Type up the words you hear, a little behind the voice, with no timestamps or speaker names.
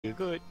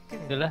Good.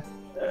 Itulah.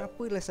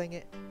 Apalah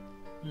sangat.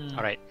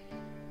 Alright.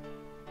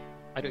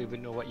 I don't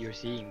even know what you're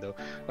seeing though.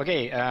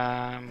 Okay,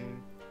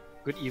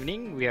 good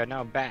evening. We are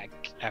now back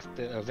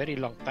after a very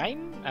long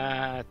time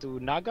to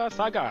NAGA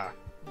SAGA,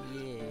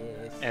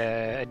 Yes.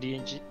 a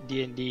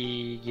D&D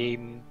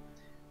game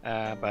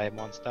by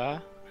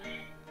Monster.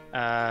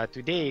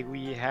 Today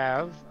we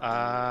have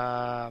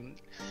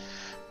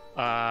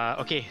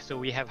okay, so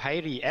we have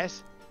Hairi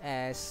as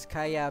As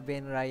Kaya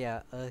Ben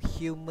Raya, a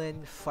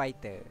human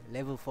fighter,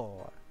 level 4.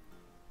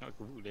 oh,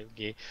 cool,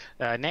 okay.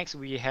 Next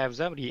we have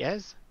Zamri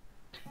as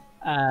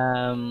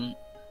Um,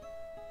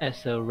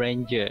 as a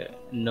ranger,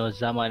 no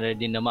zaman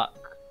di Namak.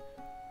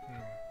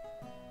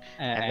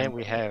 and then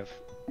we have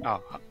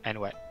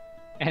and what?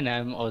 And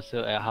I'm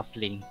also a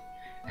halfling.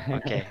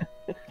 Okay.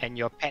 And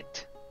your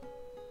pet.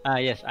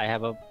 Yes, I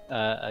have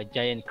a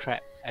giant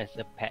crab as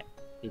a pet.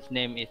 His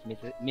name is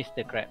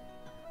Mr. Crab.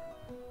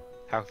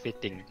 How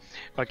fitting.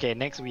 Okay,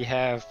 next we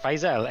have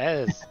Faisal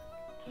as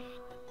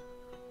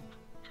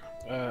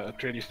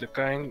Trade is the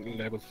kind,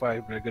 level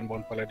 5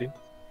 Dragonborn Paladin.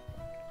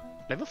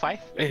 level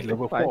 5.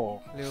 Level 4.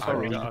 Level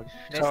Sorry. 4.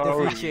 That's the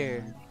Sorry.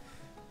 future.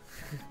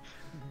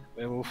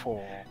 Level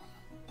 4.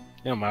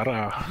 Ya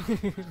marah.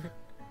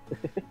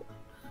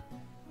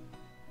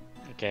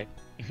 Okay.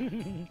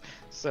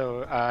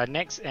 So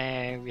next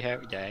we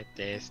have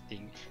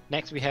testing.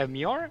 Next we have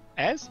Mior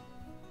as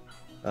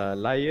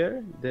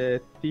Liar, the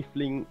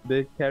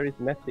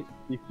charismatic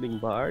tiefling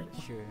bard.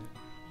 Sure.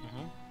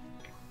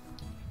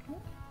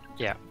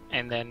 yeah,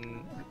 and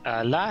then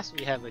last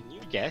we have a new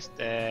guest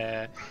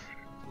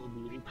who will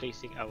be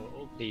replacing our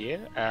old player.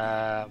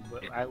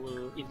 But I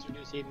will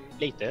introduce him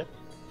later.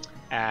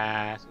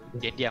 So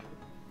diam.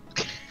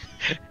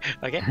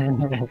 Okay.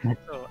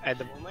 So at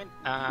the moment,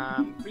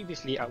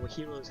 previously our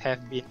heroes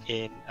have been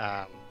in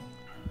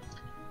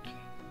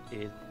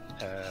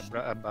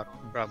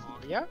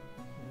Bravoria.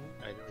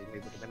 I don't really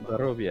remember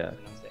Barovia. how to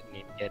pronounce that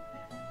name yet.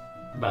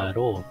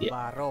 Barovia.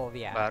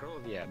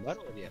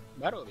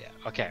 Barovia.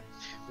 Okay,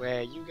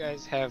 where you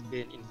guys have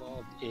been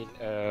involved in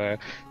a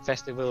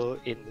festival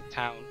in the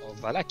town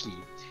of Valaki.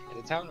 In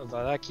the town of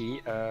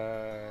Valaki,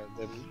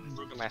 the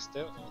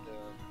burgomaster or the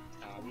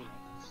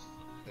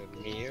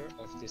mayor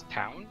of this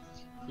town,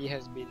 he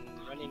has been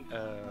running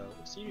a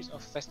series of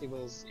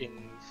festivals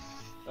in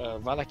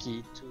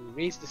Valaki to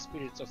raise the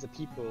spirits of the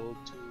people,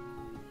 to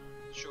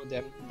show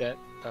them that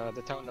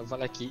the town of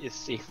Valaki is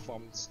safe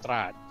from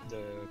Strahd,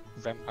 the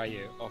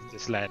vampire of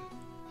this land,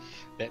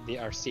 that they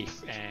are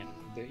safe and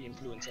the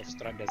influence of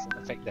Strahd doesn't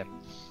affect them.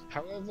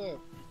 However,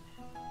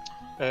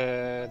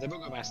 the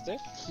burgomaster,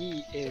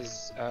 he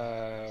is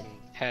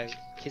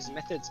his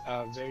methods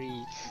are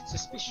very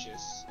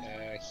suspicious.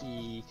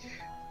 He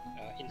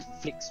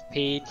inflicts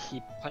pain,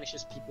 he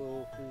punishes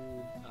people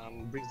who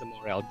brings the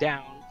morale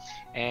down,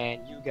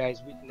 and you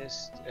guys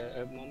witnessed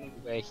a moment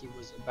where he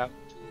was about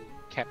to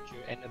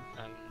capture and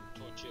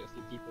torture a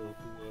few people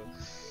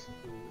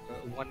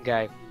one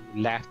guy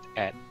who laughed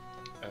at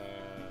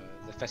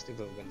the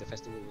festival when the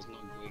festival was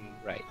not going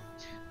right,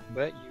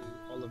 but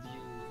all of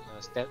you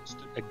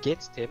stood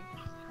against him,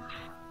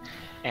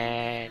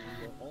 and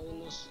you were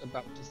almost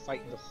about to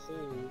fight the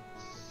whole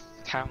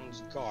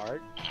town's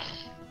guard.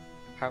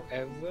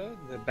 However,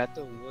 the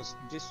battle was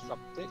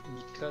disrupted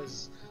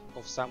because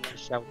of someone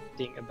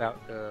shouting about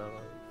a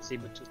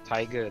saber-toothed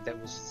tiger that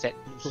was set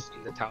loose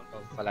in the town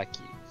of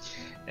Valaki.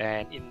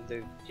 And in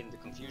the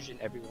confusion,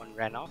 everyone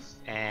ran off,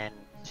 and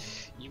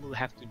you will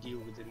have to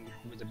deal with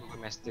the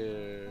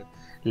burgomaster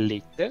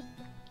later.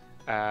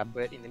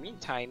 But in the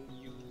meantime,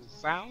 you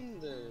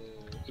found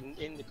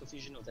in the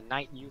confusion of the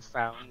night, you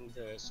found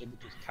the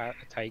saber-toothed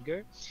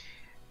tiger,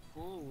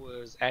 who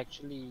was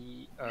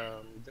actually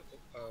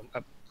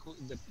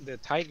the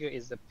tiger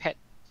is the pet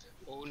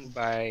owned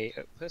by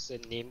a person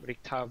named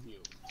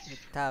Rictavio.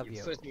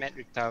 You first met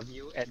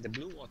Rictavio at the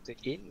Blue Water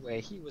Inn, where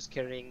he was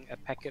carrying a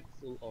packet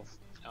full of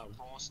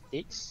raw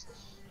steaks,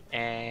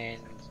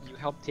 and you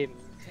helped him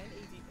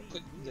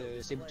put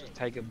the saber-toothed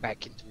tiger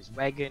back into his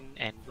wagon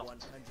and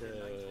locked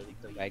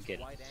the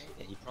wagon.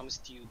 And he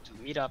promised you to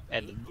meet up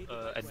at the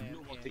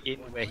Blue Water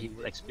Inn, where he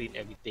will explain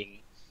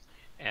everything.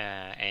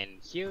 And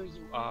here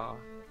you are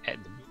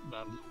at the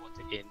Blue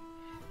Water Inn,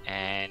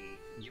 and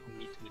you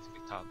meet with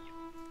Rictavio.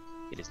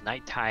 It is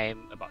night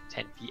time, about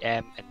 10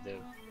 p.m.,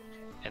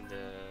 and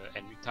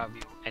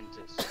Rictavio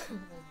enters.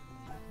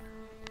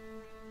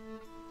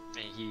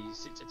 And he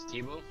sits at the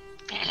table.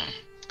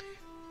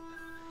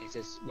 He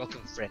says,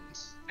 "Welcome,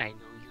 friends. I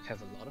know you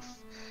have a lot of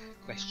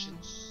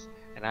questions,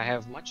 and I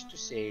have much to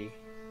say.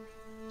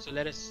 So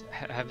let us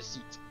have a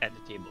seat at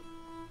the table.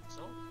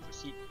 So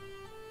proceed.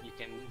 You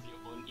can move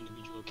your own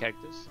individual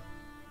characters."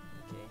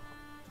 Okay.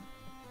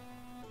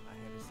 I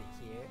have a seat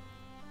here.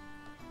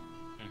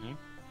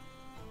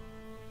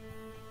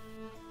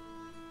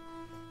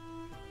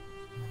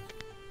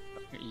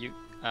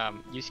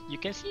 You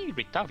can see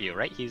Rictavio,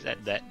 right? He's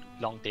at that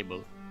long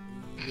table.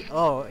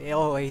 Oh,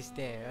 he's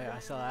there.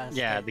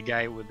 The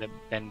guy with the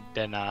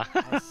bandana.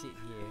 I sit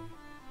here.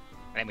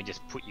 Let me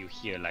just put you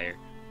here, liar.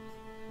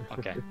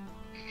 Okay.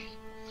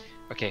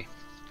 Okay.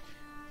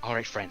 All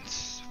right,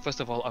 friends. First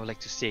of all, I would like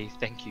to say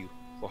thank you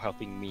for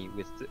helping me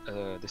with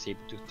the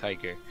saber-toothed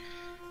tiger.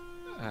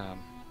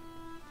 Um,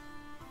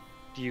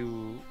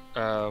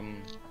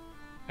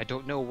 I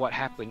don't know what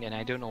happened and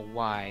I don't know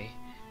why,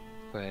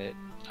 but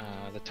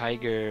the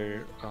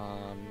tiger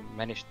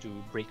managed to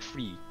break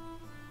free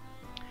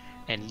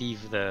and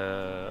leave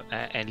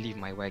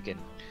my wagon.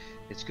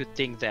 It's a good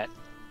thing that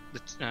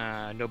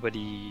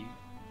nobody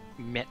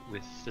met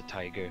with the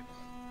tiger.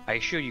 I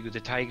assure you,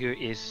 the tiger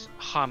is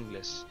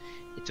harmless.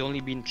 It's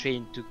only been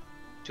trained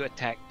to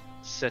attack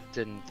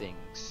certain things,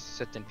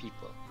 certain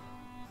people.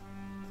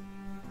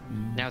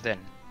 Now then,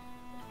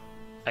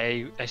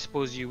 I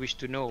suppose you wish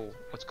to know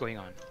what's going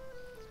on.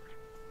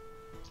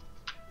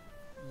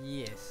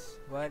 Yes,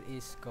 what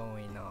is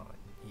going on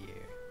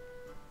here?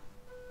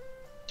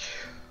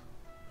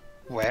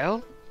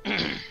 Well,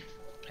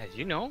 as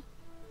you know,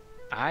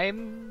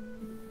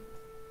 I'm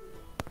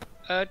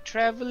a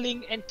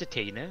traveling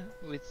entertainer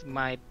with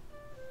my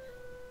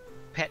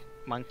pet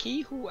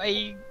monkey who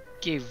I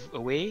gave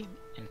away.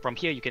 And from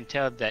here you can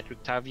tell that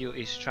Octavio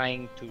is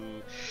trying to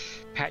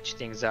patch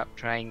things up,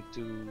 trying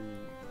to,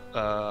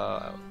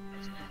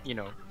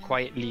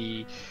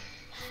 quietly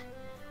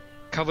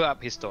cover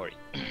up his story.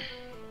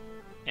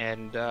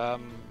 And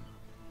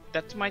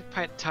that's my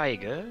pet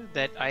tiger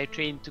that I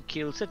trained to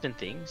kill certain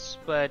things,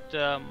 but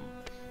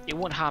it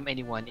won't harm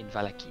anyone in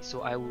Valaki.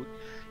 So I would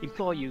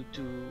implore you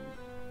to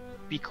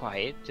be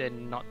quiet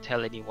and not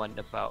tell anyone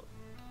about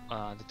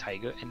the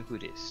tiger and who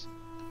it is.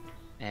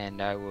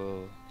 And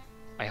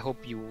I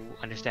hope you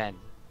understand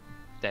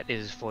that it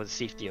is for the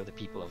safety of the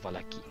people of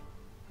Valaki.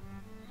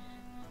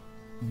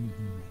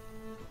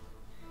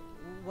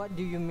 What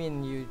do you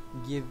mean you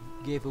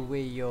gave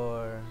away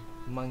your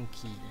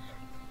monkey?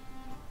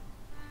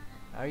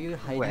 Are you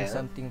hiding Well-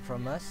 something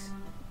from us?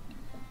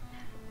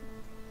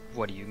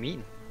 What do you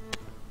mean?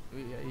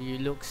 You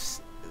look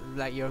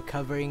like you're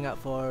covering up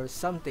for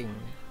something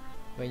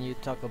when you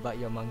talk about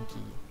your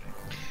monkey.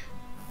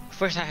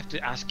 First, I have to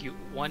ask you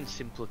one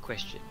simple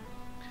question.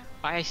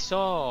 I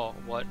saw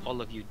what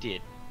all of you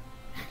did,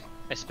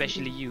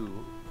 especially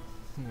you.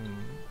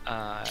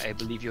 I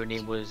believe your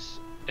name was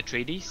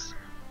Atreides.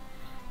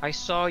 I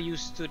saw you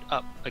stood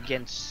up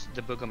against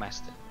the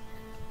Burgomaster,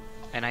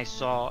 and I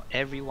saw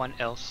everyone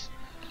else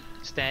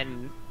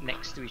stand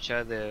next to each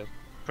other,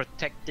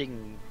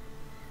 protecting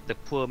the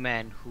poor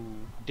man who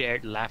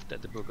dared laugh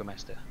at the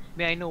Burgomaster.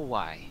 May I know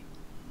why?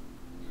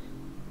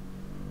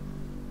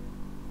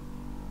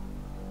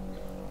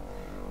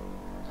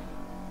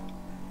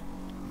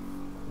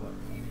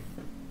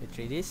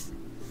 Atreides?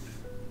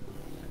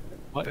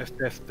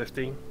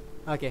 Testing.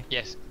 Okay.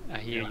 Yes, I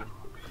hear you.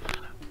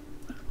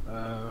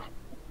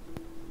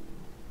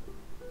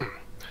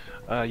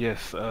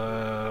 Yes,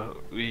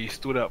 we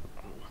stood up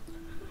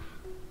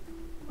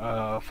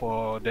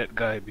for that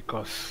guy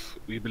because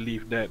we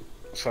believe that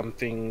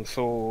something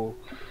so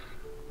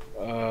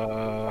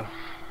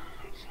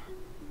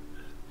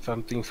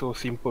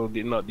simple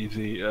did not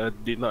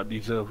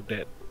deserve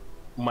that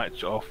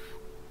much of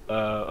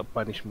a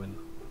punishment.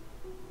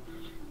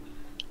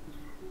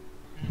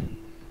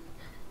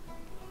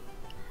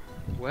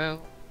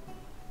 Well,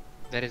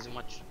 that is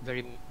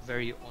very,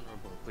 very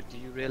honorable. But do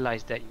you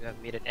realize that you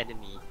have made an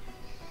enemy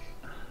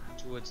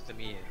towards the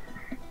mayor?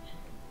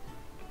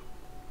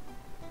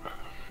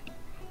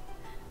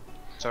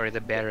 Sorry,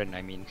 the Baron,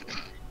 I mean.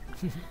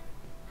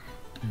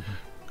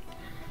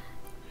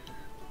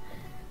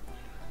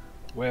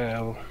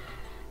 Well,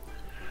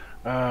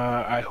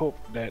 I hope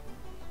that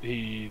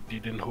he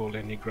didn't hold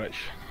any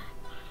grudge.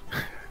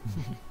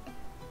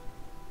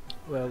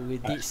 Well, we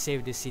did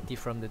save the city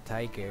from the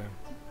tiger.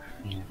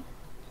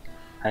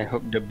 I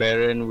hope the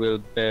Baron will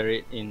bear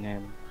it in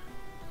him.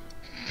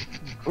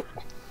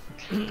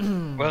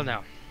 Well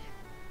now.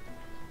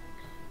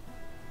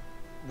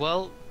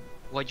 Well,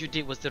 what you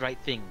did was the right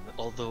thing,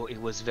 although it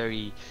was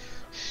very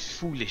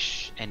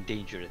foolish and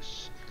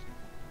dangerous.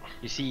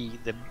 You see,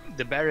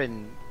 the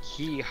Baron,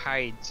 he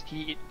hides,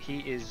 he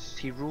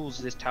rules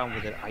this town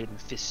with an iron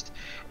fist,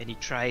 and he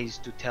tries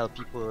to tell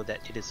people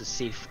that it is a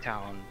safe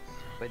town,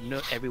 but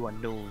not everyone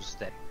knows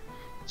that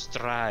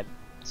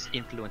Strahd's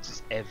influence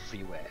is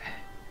everywhere.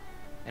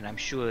 And I'm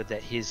sure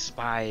that his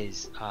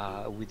spies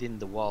are within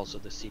the walls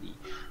of the city.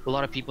 A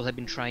lot of people have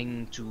been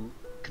trying to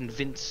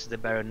convince the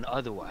Baron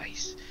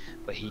otherwise,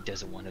 but he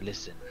doesn't want to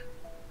listen.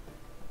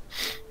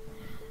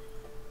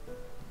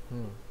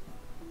 Do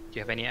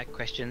you have any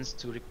questions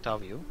to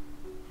Octavio?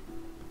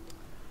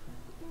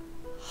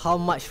 How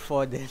much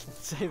for the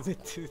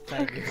saber-tooth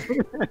tiger?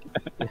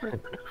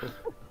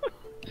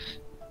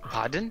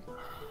 Pardon?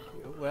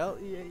 Well,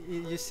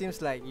 you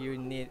seems like you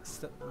need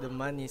the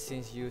money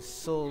since you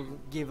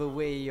give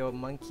away your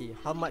monkey.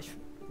 How much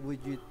would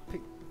you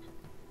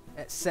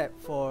accept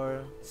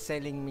for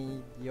selling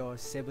me your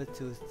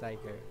saber-tooth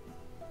tiger?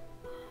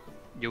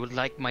 You would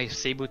like my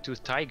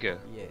saber-toothed tiger?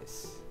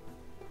 Yes.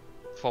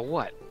 For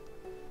what?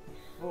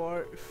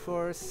 For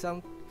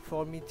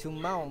me to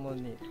mount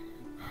on it.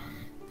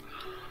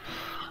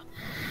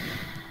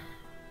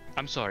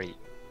 I'm sorry.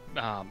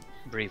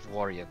 brave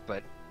warrior,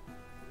 but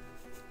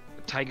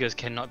tigers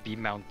cannot be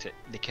mounted.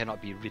 They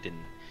cannot be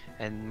ridden.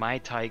 And my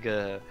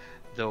tiger,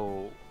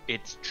 though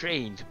it's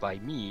trained by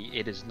me,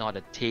 it is not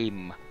a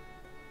tame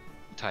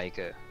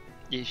tiger.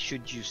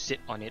 Should you sit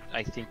on it,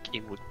 I think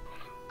it would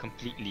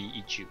completely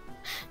eat you.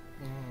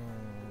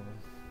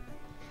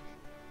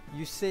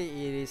 You say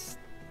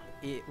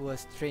it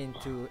was trained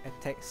to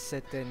attack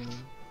certain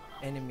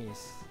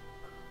enemies.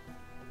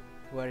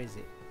 Where is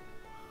it?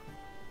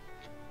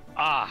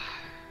 Ah,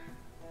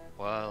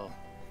 well,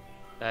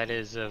 that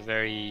is a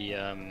very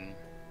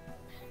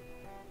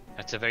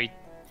that's a very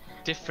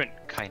different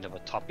kind of a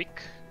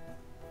topic,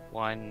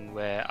 one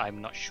where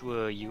I'm not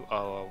sure you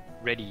are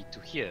ready to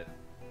hear.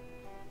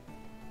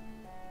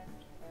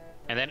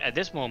 And then at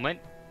this moment,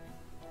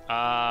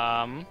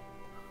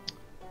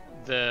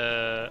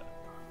 the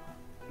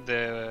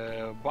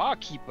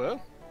barkeeper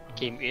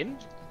came in.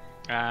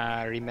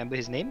 Remember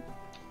his name?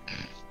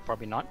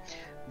 Probably not.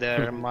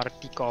 The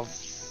Martikov.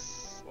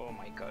 Oh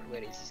my God,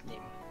 where is his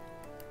name?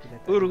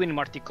 Urwin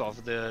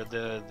Martikov,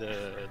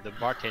 the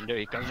bartender.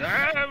 He comes.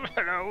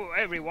 Hello,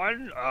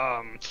 everyone.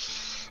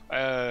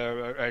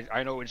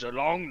 I know it's a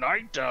long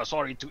night.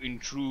 Sorry to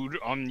intrude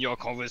on your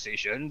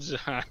conversations.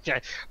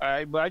 But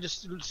I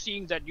just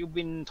seeing that you've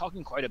been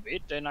talking quite a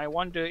bit, and I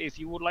wonder if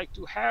you would like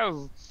to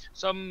have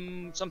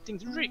something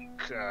to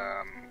drink.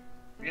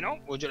 You know,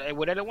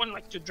 would anyone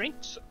like to drink?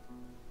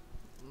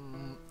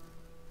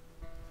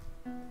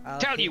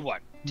 Tell you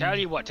what.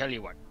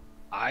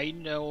 I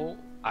know.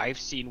 I've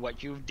seen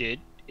what you did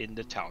in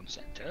the town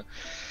center.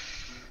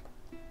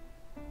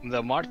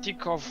 The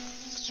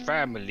Martikov's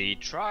family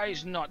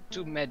tries not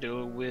to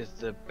meddle with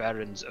the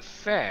Baron's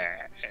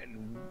affair,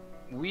 and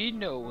we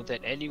know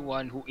that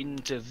anyone who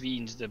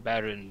intervenes the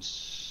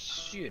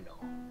Baron's,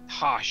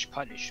 harsh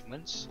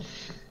punishments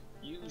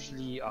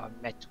usually are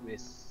met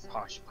with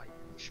harsh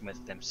punishments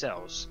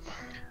themselves.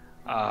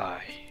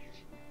 But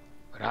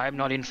I'm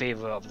not in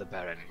favor of the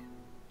Baron.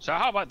 So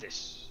how about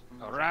this?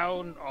 A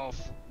round of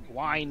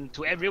wine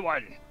to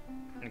everyone,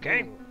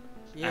 okay? Oh,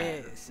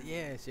 yes.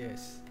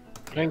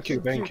 Thank you.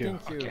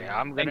 Okay,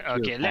 I'm gonna.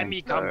 Thank you, Let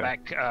me kind come sir.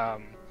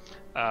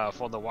 back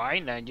for the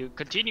wine, and you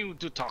continue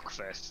to talk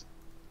first.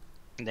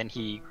 And then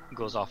he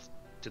goes off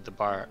to the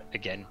bar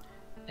again,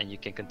 and you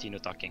can continue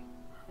talking.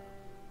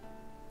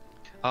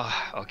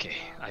 Okay.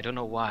 I don't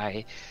know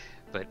why,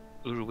 but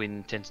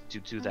Urwin tends to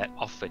do that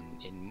often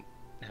in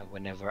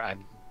whenever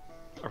I'm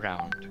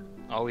around.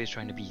 Always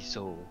trying to be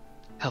so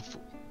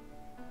helpful.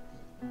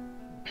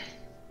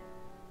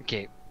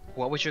 Okay,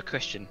 what was your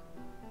question?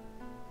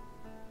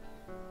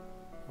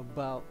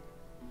 About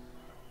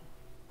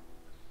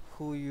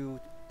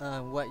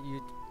what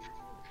you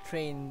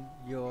train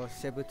your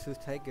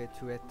saber-tooth tiger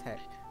to attack.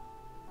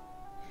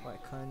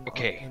 What kind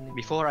Okay, of enemy?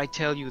 before I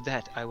tell you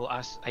that, I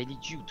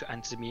need you to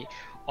answer me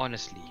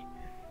honestly.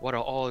 What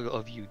are all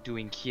of you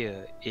doing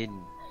here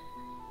in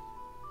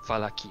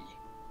Valaki?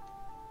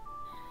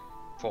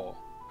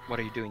 What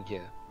are you doing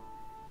here?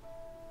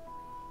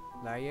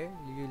 Liar,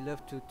 you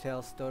love to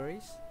tell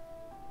stories?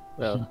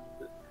 Well,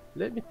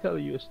 let me tell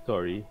you a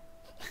story.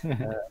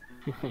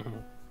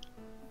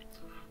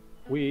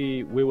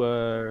 We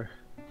were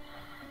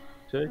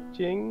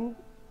searching.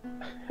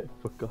 I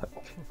forgot.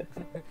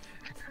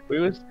 We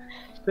were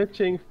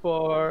searching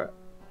for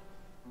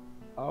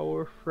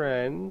our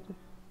friend.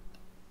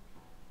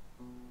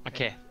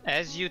 Okay,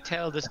 as you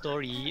tell the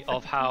story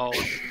of how,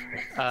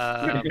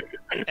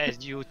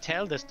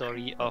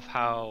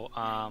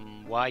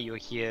 why you're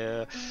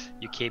here,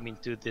 you came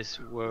into this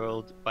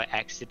world by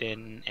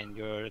accident, and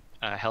you're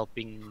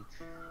helping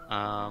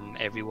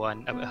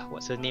everyone.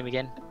 What's her name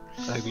again?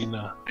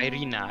 Irina,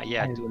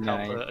 yeah, to Irina,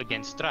 help her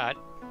against Strat.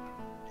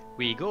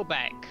 We go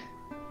back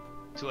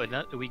to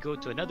another. We go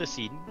to another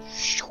scene.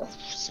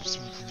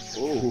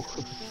 Oh,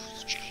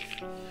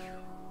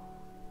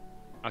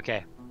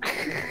 Okay.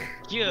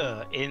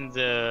 Here in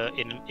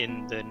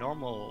the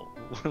normal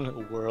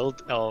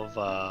world of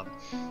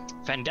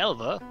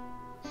Fandelver,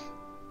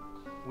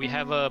 we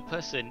have a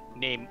person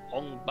named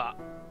Ongba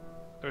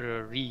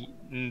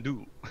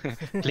Rindu,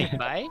 played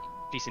by.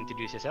 Please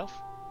introduce yourself.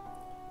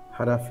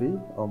 Harafi,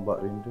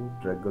 Ombak Rindu,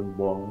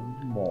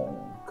 Dragonborn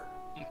Monk.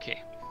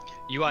 Okay.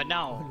 You are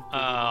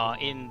now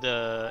in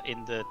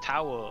the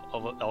tower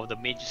of the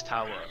mage's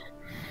tower.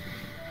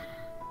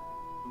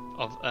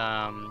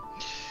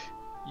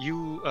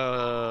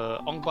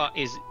 Ongba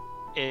is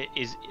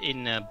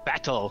in a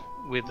battle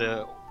with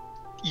the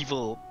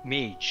evil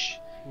mage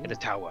at the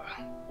tower.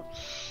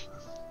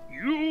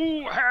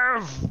 You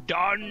have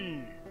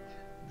done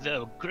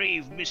the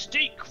grave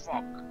mistake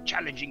for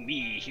challenging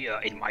me here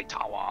in my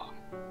tower.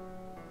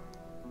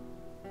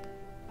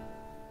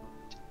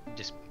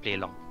 Just play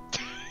along.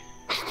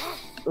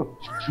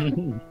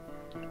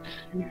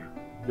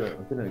 Sekejap,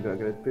 macam mana gerak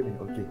kereta ni?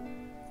 Okay.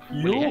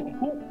 Boleh kan?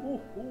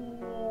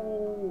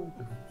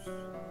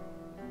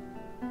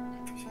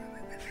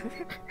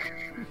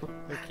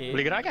 Okay.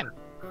 Boleh gerak kan?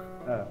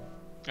 Ah,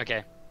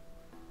 Okay.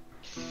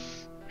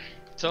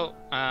 So,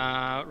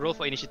 roll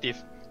for initiative.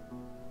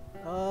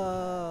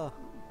 Oh,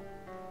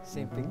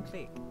 Simply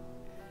click.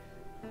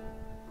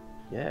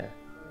 Yeah.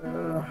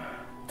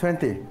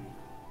 20.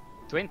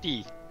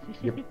 20.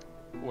 Yep.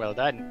 Well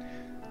done.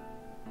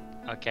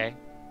 Okay.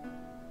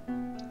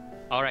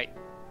 All right.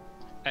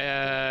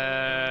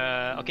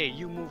 Okay,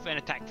 you move and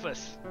attack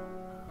first.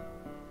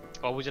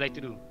 What would you like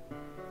to do?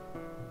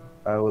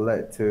 I would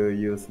like to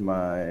use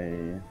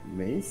my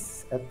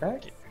mace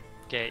attack.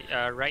 Okay.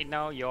 Right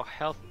now your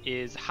health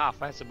is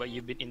half, so but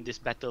you've been in this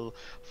battle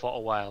for a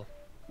while.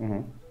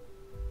 Mm-hmm.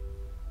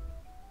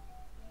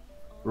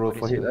 Roll What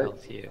for is hit, your right?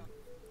 health here?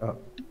 Oh,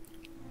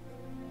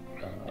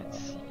 Let's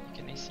see.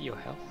 Can I see your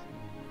health?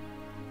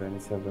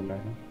 27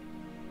 right now.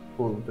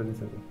 Full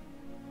 27.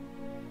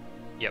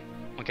 Yep.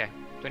 Okay.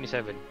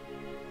 27.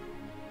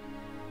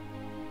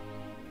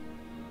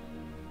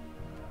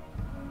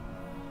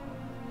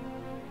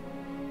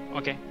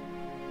 Okay.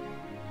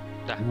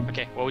 Dah.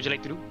 Okay. What would you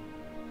like to do?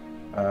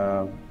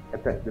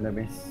 Attack the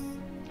mace.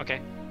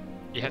 Okay.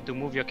 You have to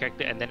move your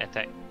character and then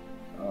attack.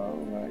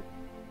 Alright.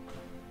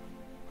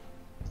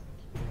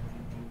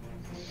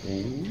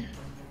 Okay.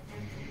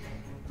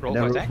 Roll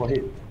Then for roll attack. for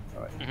hit.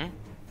 Alright.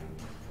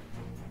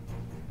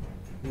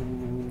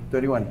 Mm-hmm.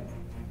 31.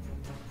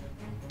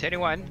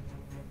 31.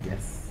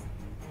 Yes.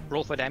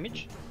 Roll for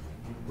damage.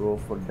 Roll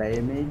for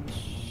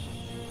damage.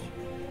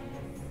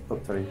 Oh,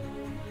 sorry.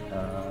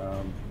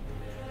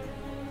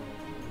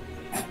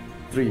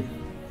 3.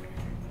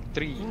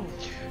 3.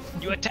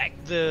 You attack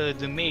the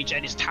mage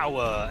at his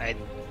tower, and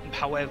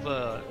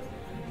however,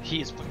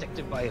 he is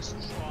protected by a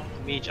strong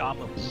mage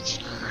armor.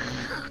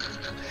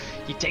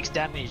 He takes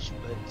damage,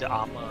 but the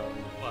armor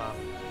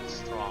is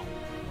strong.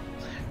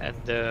 And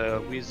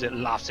the wizard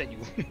laughs at you.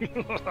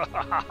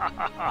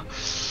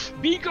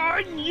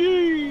 Begone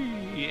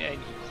ye! And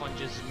he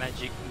conjures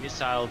magic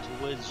missile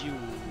towards you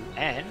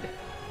and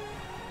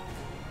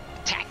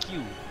attack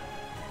you.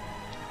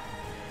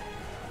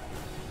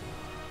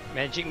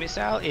 Magic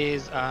missile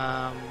is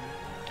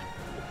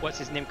what's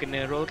his name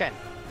kena roll kan?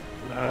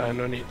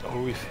 No need.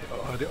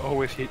 They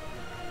always hit.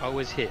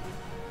 Always hit.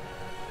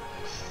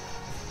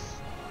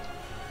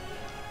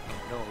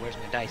 No, where's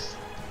my dice?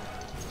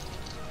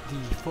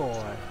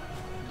 D4.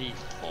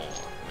 D4.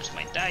 Where's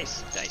my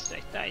dice?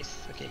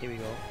 Dice. Okay, here we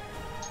go.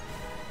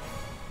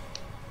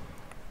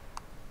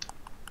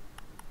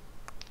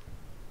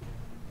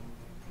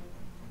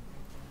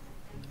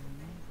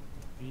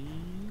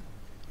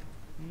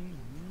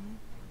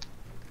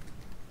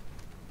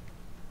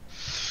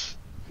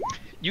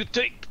 You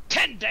take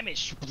 10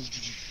 damage.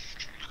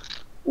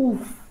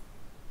 Oof.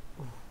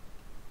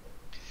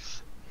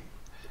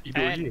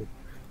 And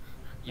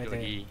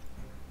Okay.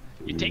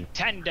 you take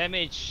 10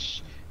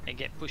 damage and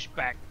get pushed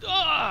back.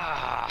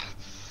 Ah!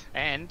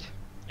 And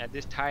at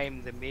this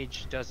time, the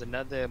mage does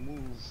another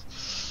move.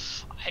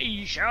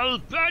 I shall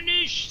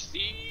banish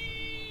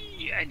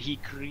thee! And he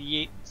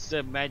creates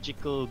a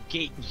magical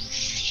gate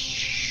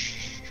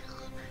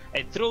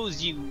and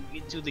throws you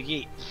into the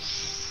gate.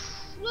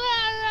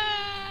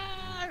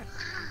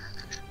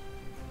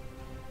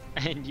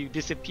 And you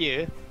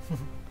disappear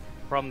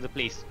from the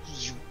place.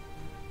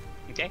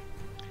 Okay?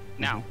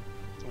 Now,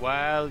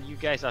 while you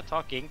guys are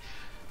talking,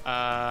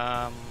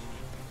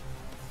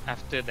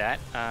 after that,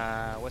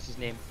 what's his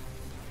name?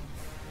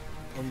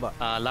 Ombak.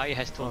 Lai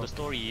has told the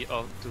story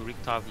to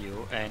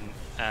Rictavio, and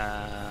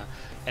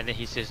then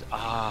he says,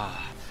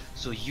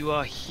 so you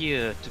are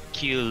here to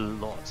kill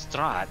Lord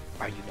Strahd,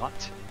 are you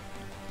not?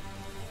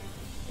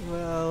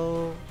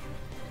 Well,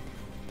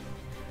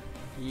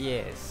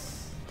 yes.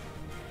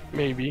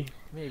 Maybe.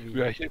 Maybe.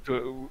 We are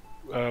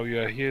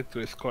here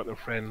to escort a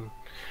friend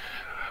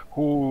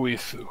who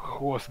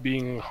was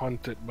being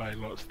haunted by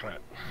Lord Strahd.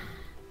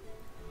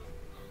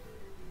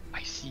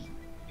 I see.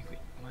 Wait,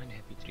 mana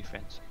happy 3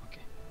 friends?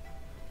 Okay.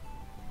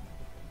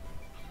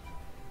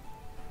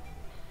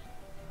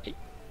 Hey,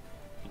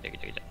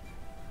 kejap.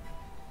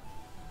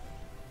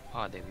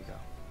 There we go.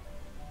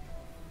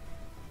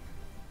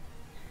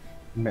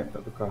 Map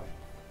tak tukar.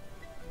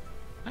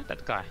 Tak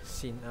tukar.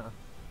 Scene.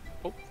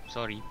 Oh,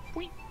 sorry.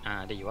 Point.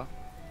 There you are.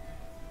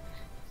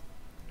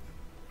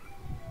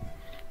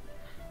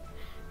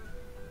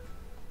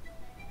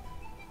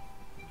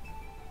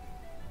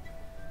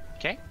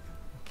 Okay.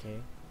 Okay.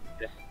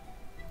 Yeah.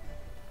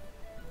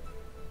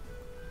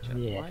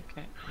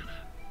 Okay.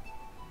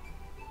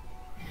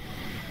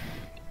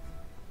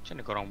 Macam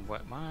mana korang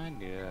buat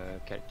mana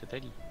karakter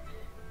tadi?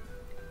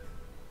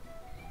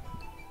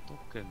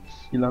 Tokens.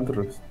 Hilang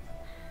terus.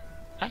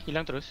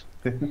 Hilang terus?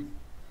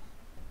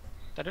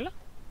 Tak adalah?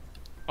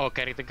 Oh,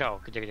 karakter kau.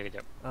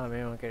 Kejap.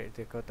 Memang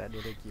karakter kau tak ada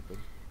lagi pun.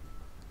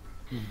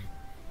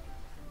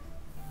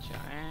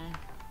 Sekejap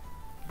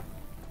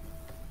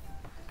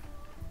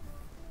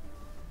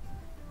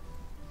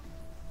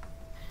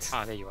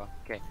there you are.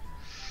 Okay.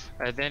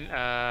 And then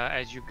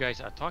as you guys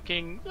are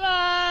talking,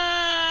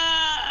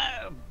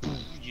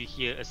 you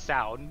hear a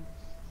sound.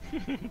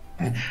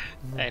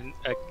 And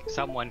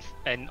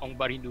Ong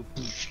Barindu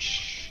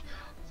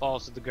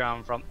falls to the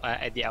ground from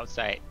at the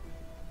outside.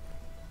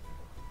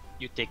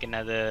 You take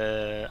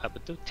another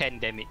 10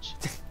 damage.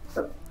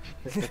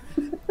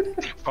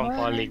 from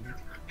falling.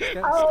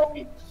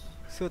 Sekarang,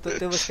 so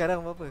total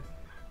sekarang berapa?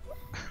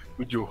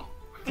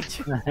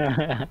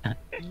 7.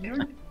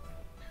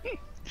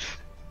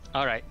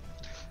 All right.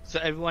 So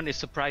everyone is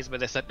surprised by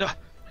this. "Ah,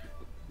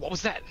 what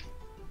was that?"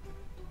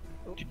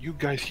 Did you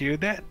guys hear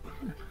that?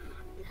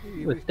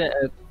 Was that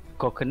a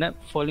coconut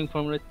falling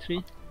from the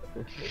tree?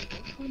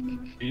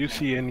 Do you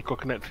see any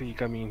coconut tree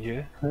coming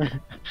here?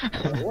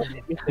 What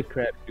did Mr.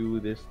 Crab do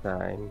this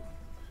time?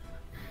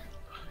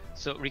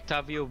 So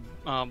Rictavio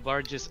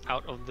barges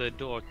out of the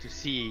door to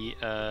see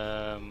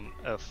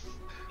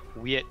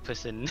weird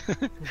person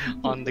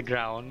on the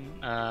ground,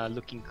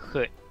 looking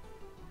hurt.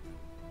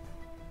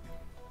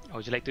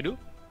 What would you like to do?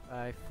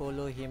 I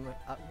follow him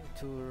up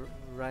to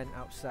run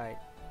outside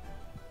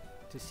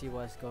to see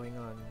what's going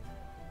on.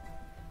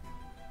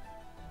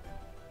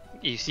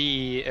 You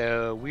see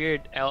a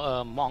weird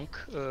monk,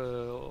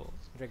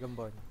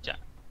 Dragonborn.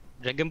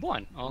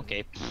 Dragonborn.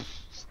 Okay,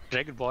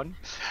 Dragonborn,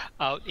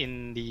 out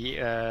in the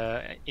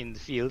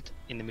field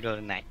in the middle of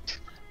the night.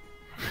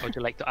 What would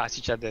you like to ask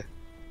each other?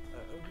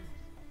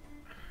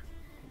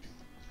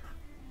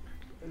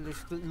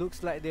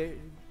 Looks like there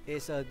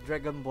is a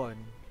Dragonborn.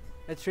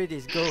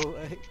 Atreides, go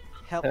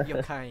help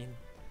your kind.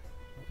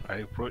 I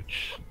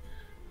approach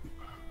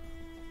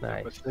the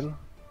Nice. person.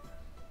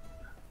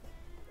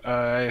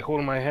 I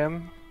hold my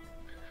hand.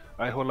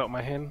 I hold up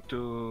my hand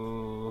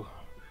to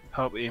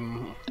help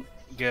him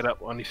get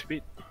up on his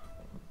feet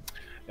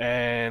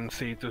and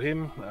say to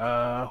him,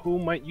 "Who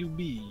might you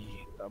be,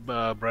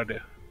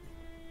 brother?"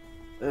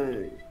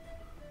 Hey,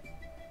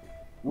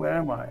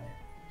 where am I?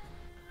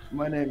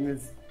 My name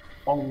is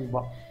Ong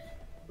Bak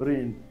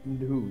Rin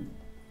Ndu.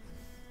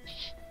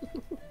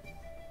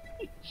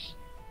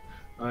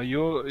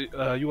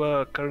 You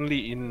are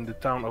currently in the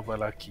town of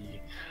Valaki,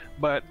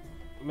 but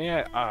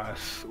may I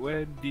ask,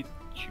 where did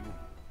you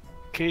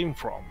came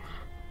from?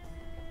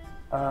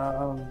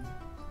 I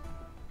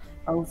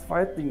was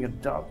fighting a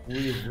dark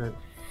wizard a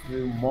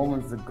few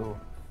moments ago.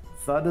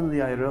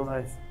 Suddenly I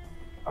realized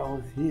I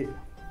was here.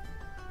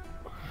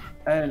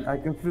 And I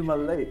can feel my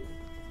leg.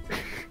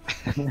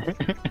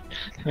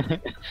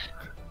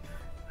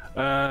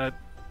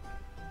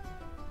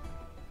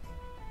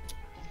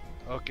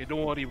 Okay,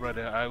 don't worry,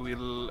 brother. I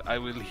will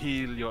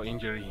heal your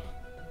injury.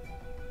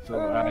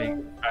 So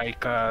I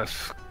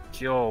cast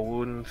Cure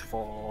Wounds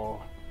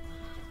for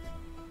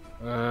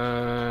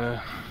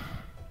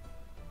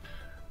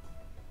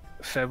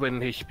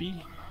 7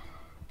 HP.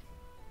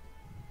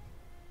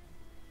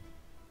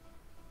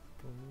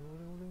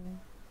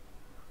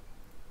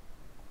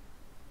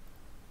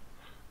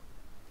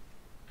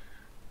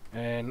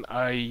 And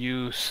I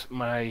use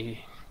my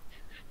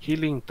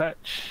healing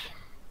touch.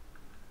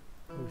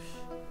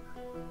 Whoosh.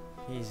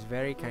 He's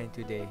very kind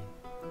today.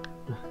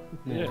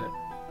 Yeah,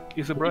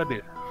 he's a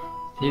brother.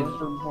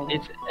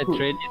 It's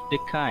Atreides the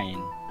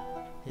kind.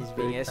 He's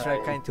being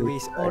extra kind to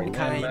his own And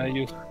I kind.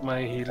 use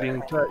my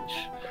healing touch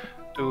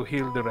to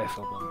heal the rest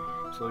of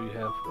them. So you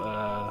have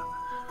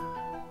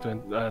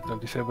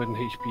 27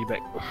 HP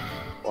back.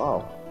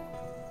 Wow.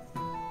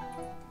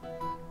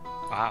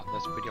 Wow,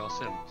 that's pretty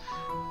awesome.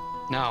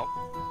 Now,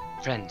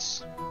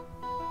 friends,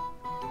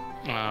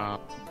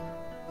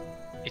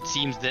 it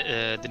seems that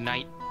the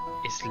night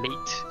is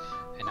late,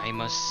 and I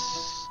must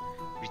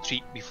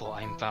retreat before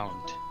I'm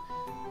found.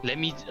 Let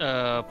me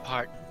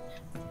let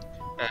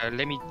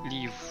me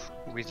leave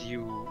with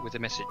you with a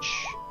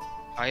message.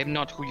 I am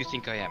not who you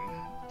think I am.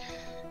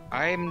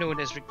 I am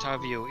known as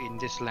Rictavio in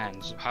this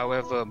land.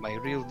 However, my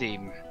real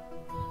name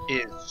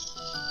is...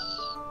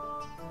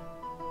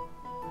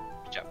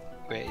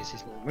 Where is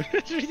his name?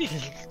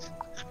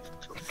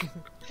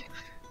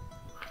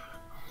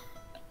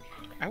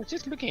 I was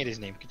just looking at his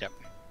name. Good job.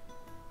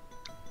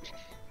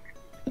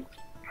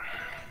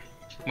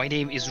 My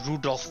name is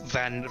Rudolph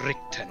van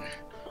Richten.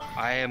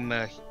 I am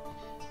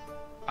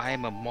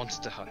a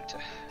monster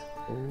hunter.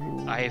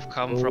 I have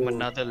come from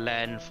another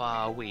land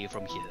far away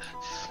from here.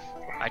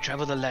 I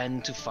travel the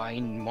land to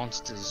find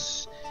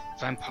monsters,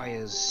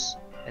 vampires,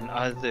 and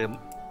other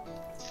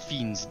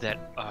fiends that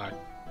are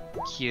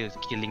here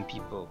killing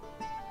people.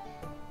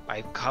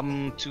 I've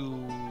come to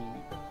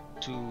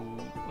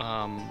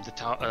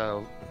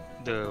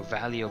the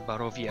Valley of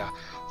Barovia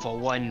for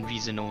one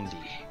reason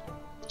only: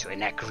 to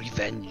enact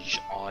revenge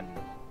on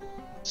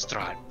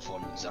Strahd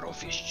von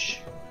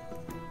Zarofish.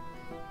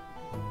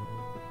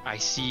 I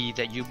see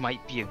that you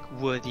might be a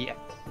worthy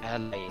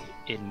ally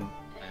in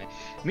my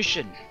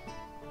mission.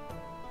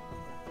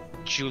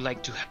 Would you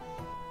like to help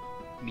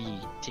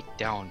me take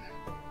down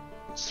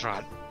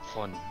Strahd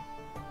von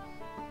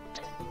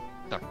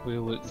We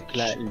would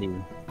gladly.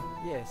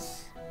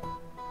 Yes,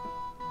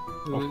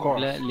 We Of would course.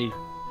 gladly.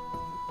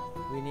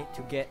 we need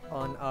to get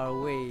on our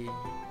way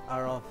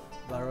out of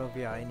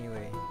Barovia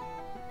anyway.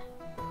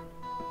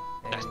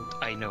 That And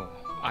I know.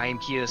 I am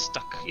here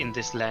stuck in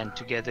this land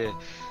together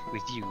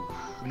with you.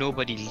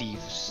 Nobody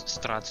leaves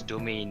Strahd's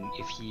domain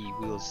if he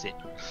wills it.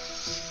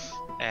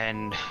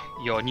 And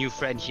your new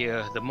friend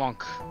here, the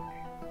monk,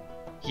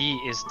 he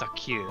is stuck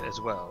here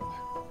as well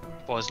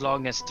For as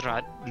long as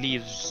Strahd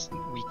lives,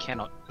 we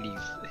cannot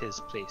leave his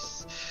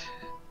place.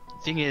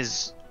 Thing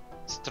is,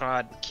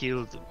 Strahd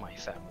killed my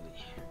family.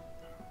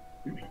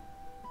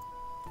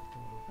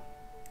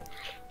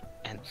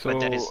 But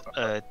that is So-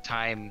 a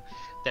time.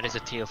 That is a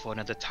tale for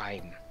another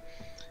time.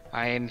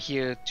 I am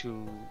here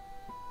to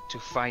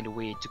find a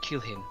way to kill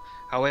him.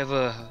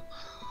 However,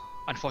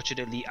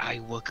 unfortunately, I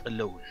work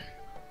alone.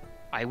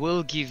 I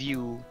will give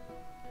you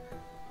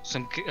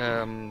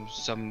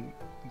some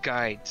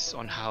guides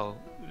on how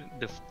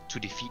to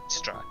defeat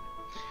Strahd.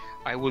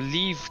 I will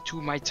leave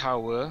to my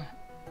tower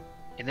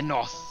in the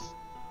north.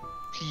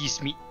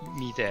 Please meet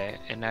me there,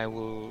 and I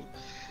will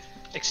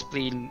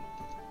explain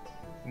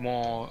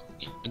more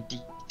in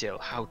detail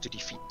how to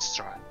defeat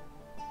Strahd.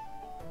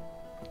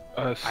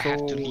 I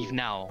have to leave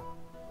now.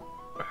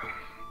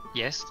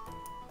 Yes?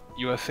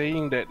 You are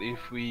saying that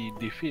if we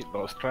defeat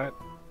Lord Strahd,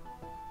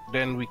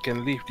 then we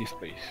can leave this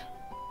place.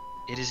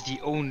 It is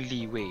the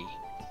only way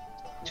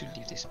to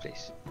leave this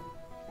place.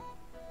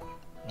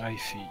 I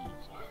see.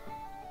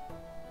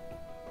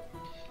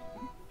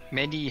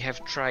 Many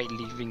have tried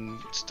leaving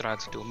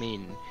Strahd's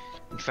domain.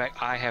 In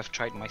fact, I have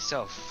tried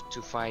myself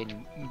to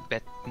find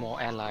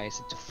more allies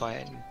and to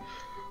find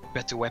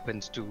better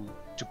weapons to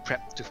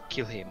prep to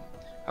kill him.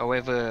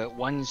 However,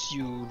 once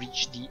you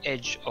reach the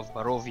edge of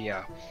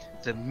Barovia,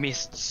 the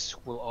mists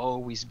will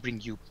always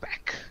bring you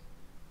back.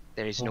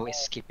 There is no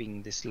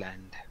escaping this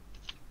land.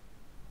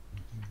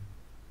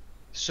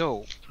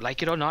 So,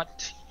 like it or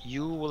not,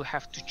 you will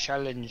have to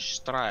challenge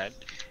Strahd,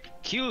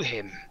 kill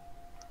him,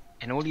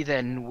 and only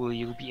then will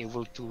you be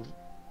able to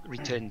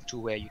return to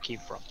where you came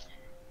from.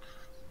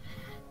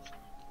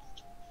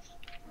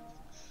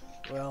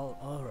 Well,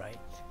 alright.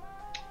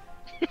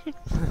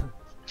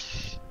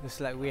 Looks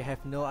like we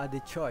have no other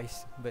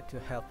choice but to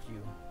help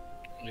you.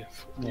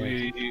 Yes,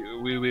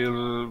 we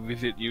will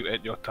visit you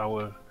at your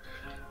tower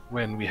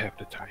when we have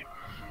the time.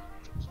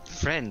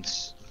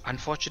 Friends,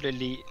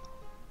 unfortunately,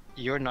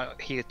 you're not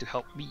here to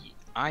help me.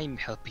 I'm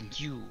helping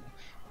you.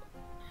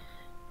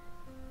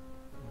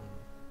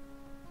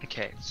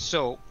 Okay,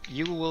 so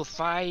you will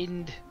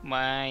find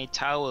my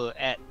tower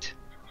at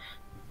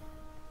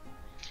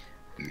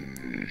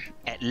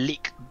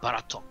Lake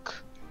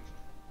Baratok.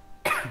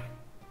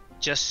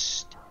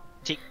 Just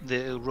take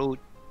the road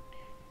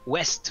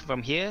west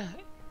from here,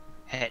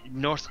 head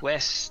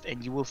northwest,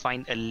 and you will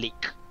find a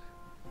lake.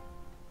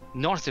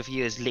 North of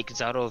here is Lake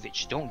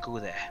Zarovich. Don't go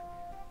there.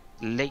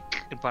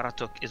 Lake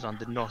Baratok is on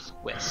the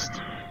northwest.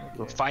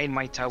 Find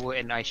my tower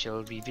and I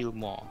shall reveal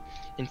more.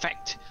 In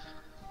fact,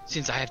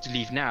 since I have to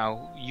leave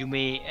now, you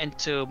may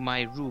enter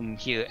my room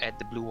here at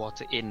the Blue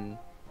Water Inn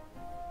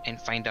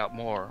and find out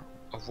more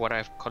of what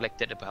I've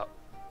collected about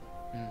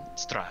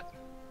Strahd.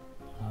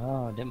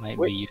 Oh, that might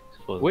Wait, be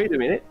useful. Wait a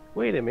minute.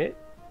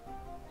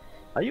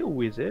 Are you a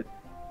wizard?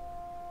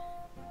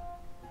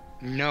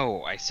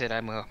 No, I said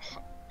I'm a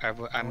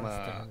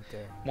Monster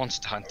Hunter.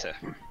 monster hunter.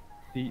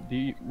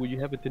 Would you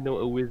happen to know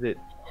a wizard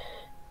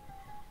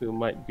who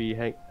might be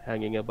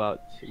hanging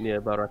about near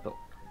Baratok?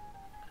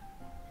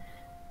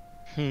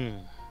 I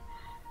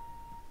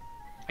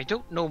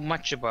don't know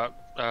much about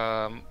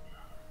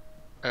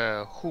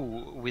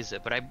who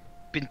wizard, but I've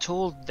been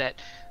told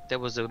that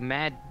there's a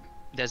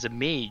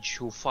mage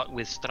who fought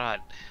with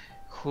Strahd,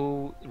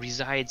 who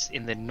resides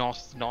in the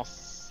north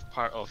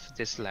part of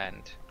this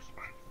land.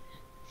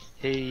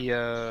 He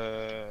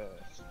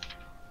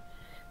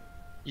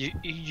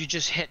you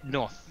just head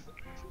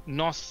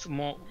north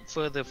more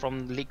further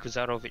from Lake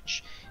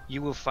Zarovich.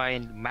 You will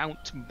find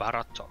Mount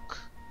Baratok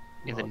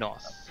in the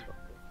north.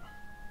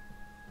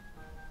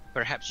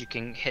 Perhaps you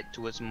can head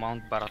towards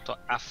Mount Baratok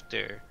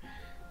after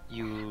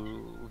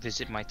you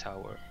visit my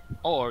tower,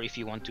 or if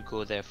you want to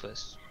go there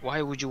first.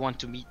 Why would you want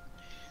to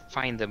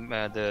find the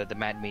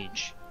Mad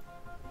Mage?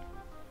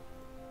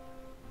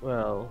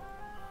 Well,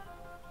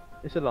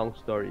 it's a long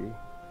story.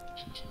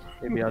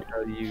 Maybe I'll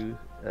tell you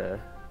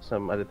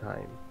some other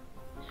time.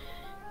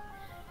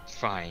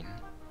 Fine,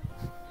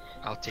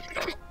 I'll take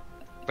that.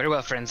 Very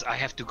well, friends. I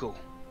have to go.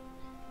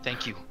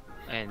 Thank you,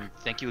 and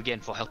thank you again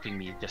for helping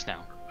me just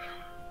now.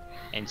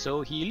 And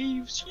so he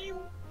leaves you.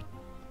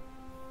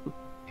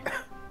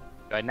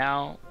 You are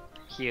now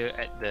here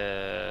at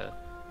the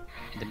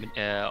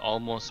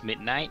almost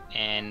midnight,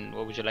 and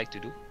what would you like to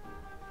do?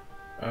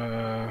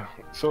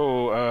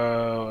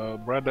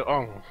 Brother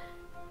Ong,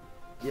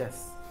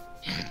 Yes.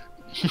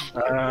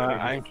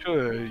 I'm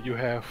sure you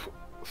have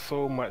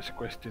so much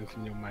questions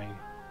in your mind.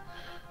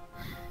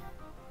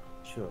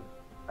 Sure.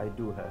 I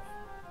do have.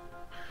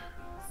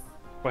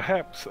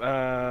 Perhaps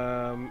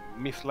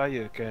Miss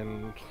Laya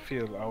can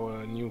fill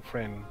our new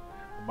friend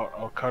about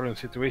our current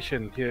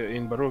situation here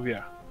in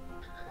Barovia.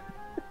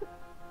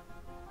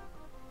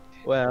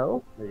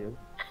 Well,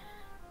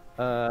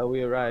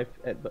 we arrived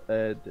at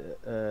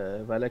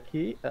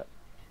Valaki.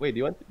 Wait, do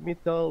you want me to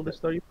tell the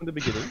story from the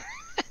beginning?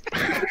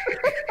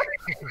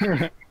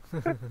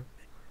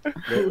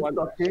 Who's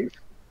talking?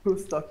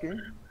 Who's talking?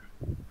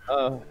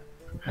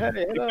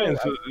 Hey, hello.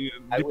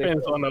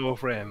 Depends on our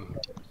friend.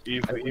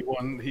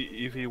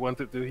 If he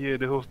wanted to hear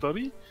the whole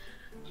story,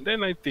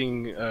 then I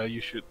think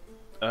you should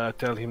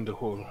tell him the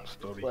whole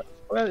story.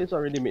 Well, it's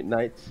already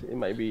midnight. It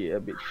might be a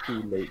bit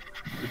too late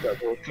to tell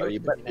the whole Close story,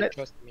 to but midnight.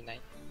 Close to midnight.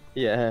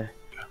 yeah.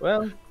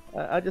 Well,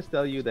 I'll just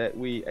tell you that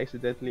we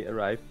accidentally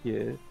arrived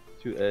here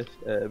to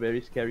a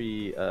very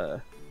scary,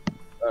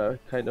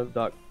 kind of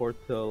dark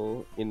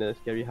portal in a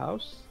scary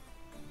house,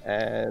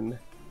 and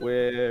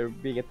we're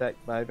being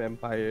attacked by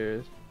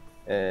vampires,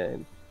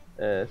 and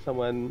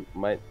someone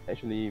might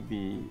actually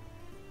be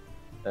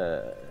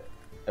uh,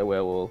 a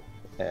werewolf,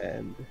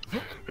 and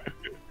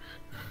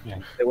Yeah.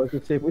 there was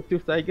a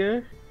saber-tooth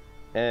tiger,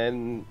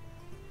 and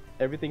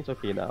everything's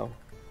okay now.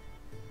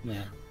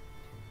 Yeah.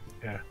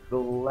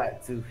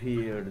 Glad to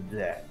hear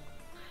that.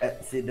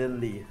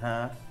 Accidentally,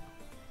 huh?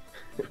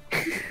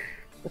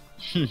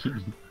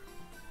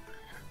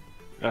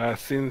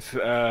 Since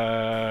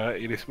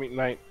it is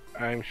midnight,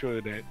 I'm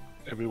sure that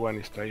everyone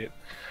is tired.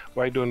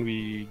 Why don't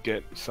we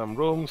get some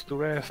rooms to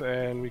rest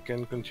and we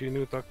can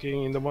continue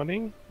talking in the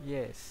morning?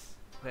 Yes,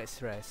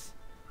 let's rest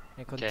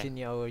and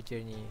continue our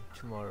journey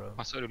tomorrow.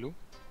 Masuk dulu.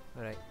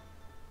 Alright.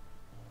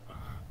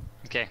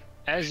 Okay.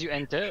 As you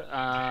enter,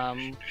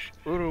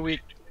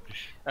 Urwik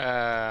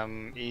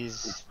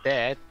is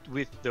there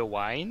with the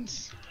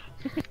wines.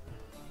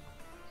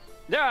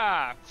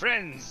 Yeah,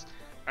 friends.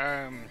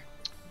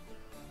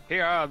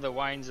 Here are the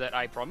wines that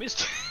I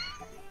promised.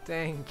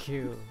 Thank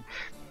you.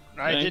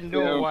 I Thank didn't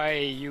know you. why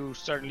you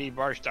suddenly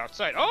barged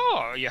outside.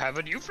 Oh, you have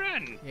a new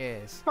friend.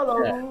 Yes.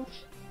 Hello.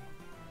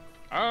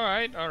 All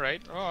right, all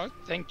right. Oh,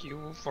 thank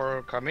you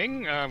for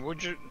coming.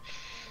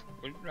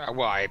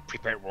 Well, I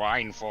prepared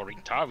wine for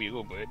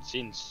interview, but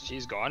since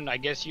she's gone, I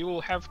guess you'll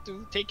have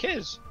to take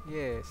his.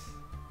 Yes.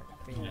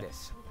 I think Yeah.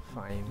 that's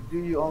fine. Do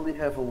you only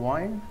have a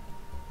wine?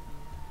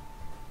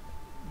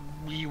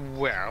 We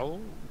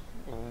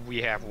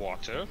have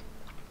water.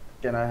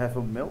 Can I have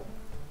a milk?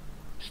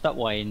 Stop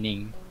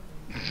whining.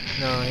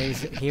 No,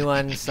 he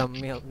wants some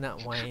milk,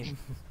 not wine.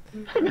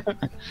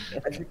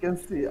 As you can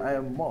see, I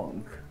am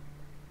monk.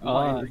 Oh.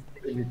 Wine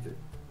is limited.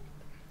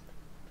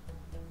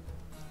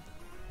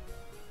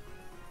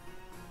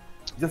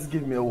 Just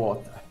give me a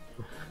water.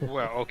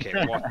 Well, okay,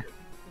 water.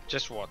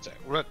 Just water.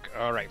 Look,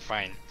 all right,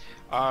 fine.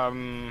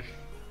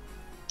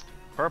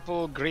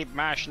 Purple grape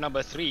mash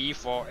number 3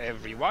 for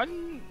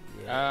everyone.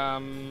 Yeah.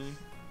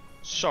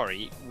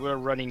 Sorry, we're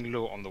running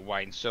low on the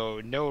wine, so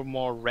no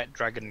more Red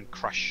Dragon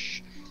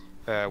Crush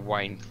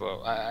wine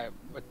for.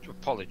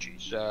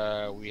 Apologies.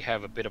 We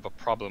have a bit of a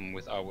problem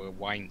with our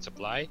wine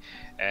supply,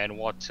 and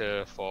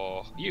water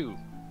for you,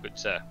 good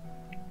sir.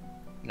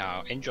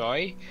 Now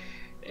enjoy.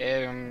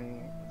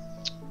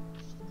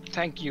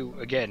 Thank you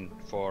again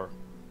for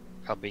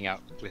helping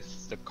out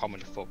with the common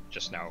folk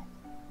just now.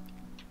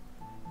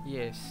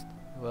 Yes.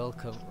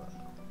 Welcome.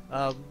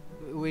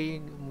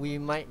 We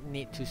might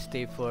need to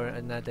stay for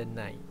another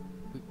night.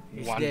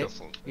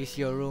 Wonderful. Is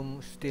your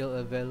room still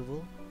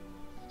available?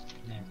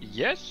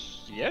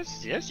 Yes,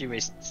 yes, yes. You may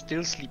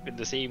still sleep in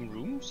the same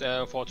rooms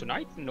for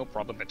tonight. No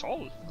problem at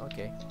all.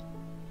 Okay.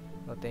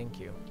 Well, thank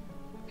you.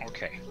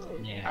 Okay.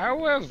 Yeah.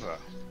 However,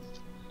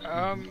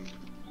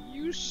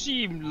 you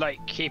seem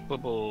like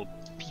capable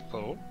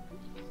people.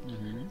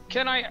 Mm-hmm.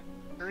 Can I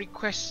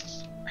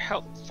request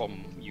help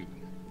from you?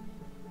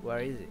 Where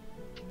is it?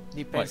 What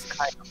Depends.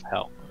 kind of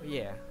help?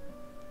 Yeah.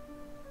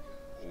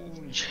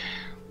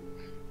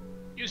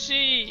 You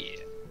see,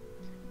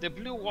 the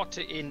Blue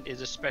Water Inn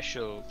is a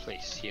special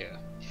place here.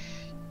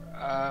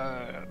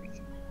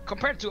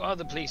 Compared to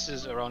other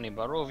places around in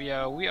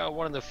Barovia, we are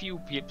one of the few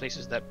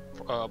places that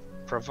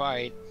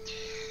provide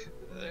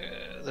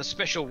the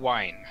special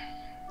wine.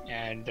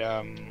 And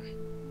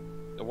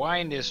the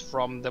wine is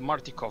from the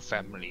Martikov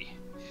family.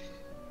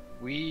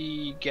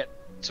 We get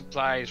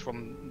supplies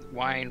from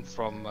wine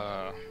from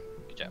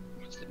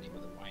what's the name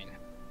of the wine?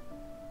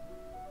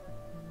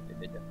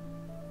 Where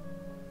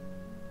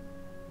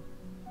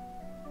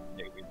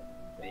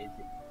is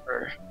it?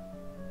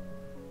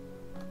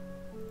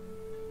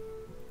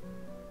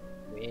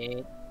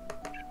 Wait.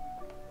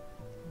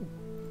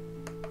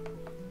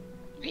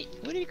 Wait,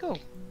 where did it go?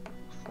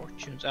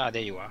 Fortunes. Ah,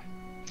 there you are.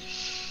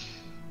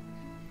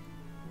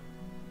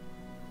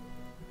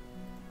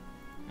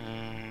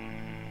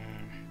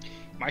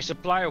 My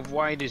supply of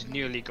wine is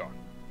nearly gone,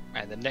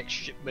 and the next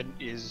shipment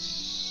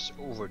is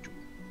overdue.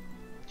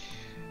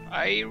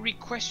 I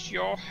request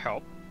your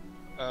help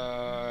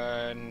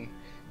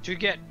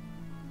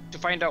to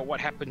find out what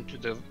happened to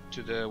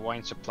the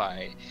wine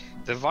supply.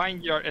 The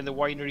vineyard and the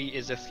winery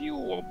is a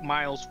few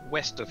miles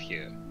west of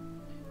here.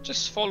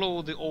 Just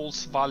follow the old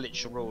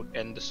Svalich road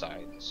and the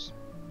signs.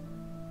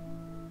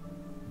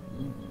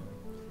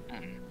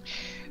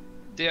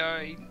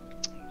 The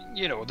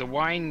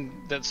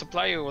wine, the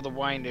supplier of the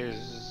wine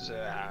is,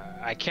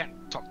 I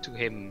can't talk to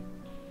him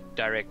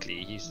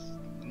directly. He's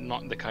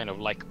not the kind of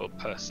likable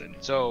person.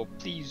 So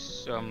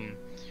please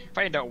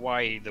find out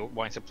why the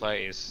wine supply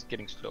is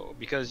getting slow.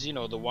 Because,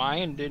 the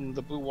wine in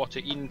the Blue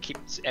Water Inn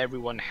keeps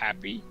everyone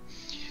happy.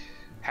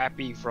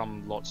 Happy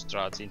from Lord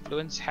Strahd's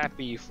influence,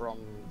 happy from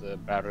the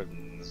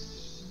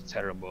Baron's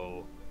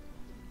terrible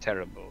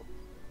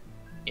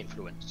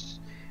influence.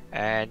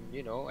 And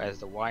you know, as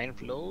the wine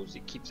flows,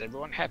 it keeps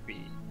everyone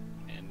happy,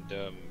 and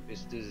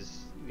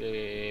business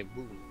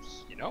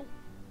booms. You know,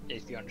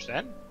 if you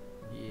understand.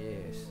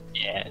 Yes.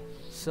 Yes.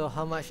 So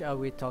how much are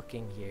we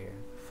talking here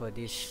for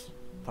this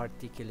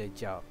particular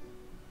job?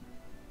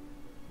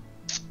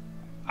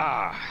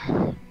 Ah,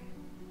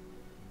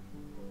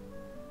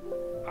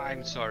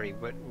 I'm sorry,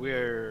 but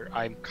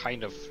I'm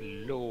kind of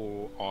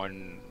low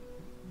on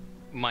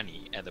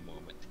money at the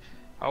moment.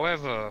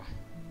 However,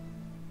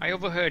 I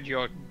overheard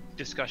your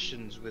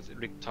discussions with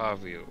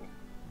Rictavio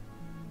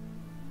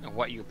and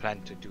what you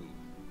plan to do.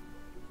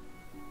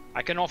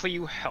 I can offer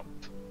you help.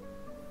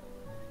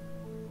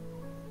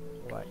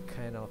 What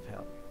kind of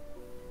help?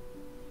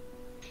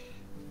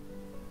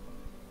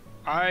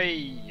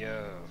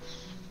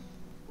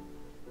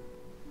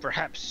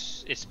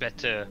 Perhaps it's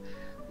better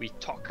we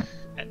talk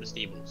at the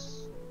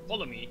stables.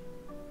 Follow me.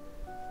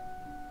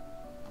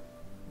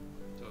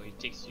 So he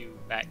takes you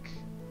back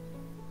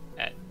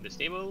at the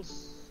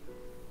stables.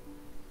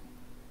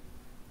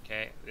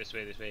 Okay, this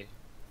way, this way.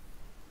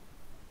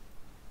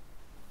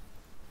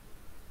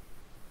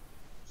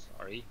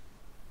 Sorry.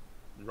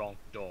 Wrong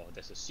door.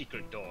 There's a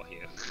secret door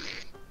here.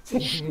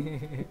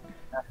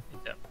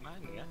 Sekejap,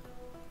 mana ya?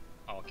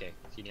 Oh, okay.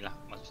 Sini lah.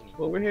 Masuk sini.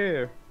 Over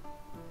here.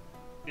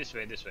 This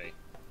way, this way.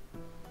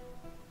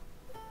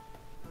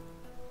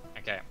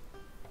 Okay.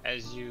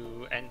 As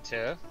you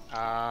enter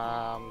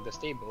the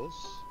stables.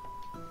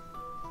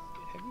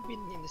 Have you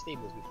been in the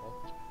stables before?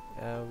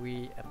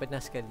 We pernah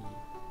sekali.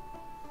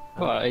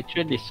 Well,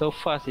 actually, so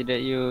fast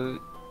that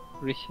you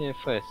reach here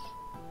first.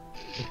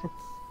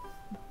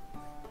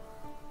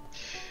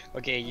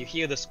 Okay, you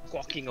hear the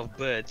squawking of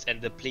birds and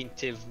the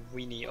plaintive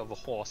whinny of a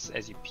horse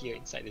as you peer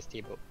inside the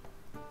stable.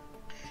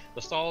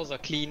 The stalls are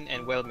clean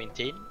and well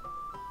maintained.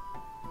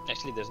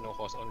 Actually, there's no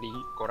horse, only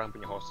korang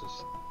punya horses.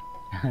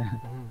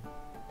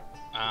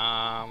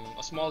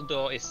 A small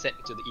door is set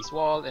to the east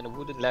wall, and a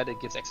wooden ladder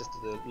gives access to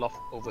the loft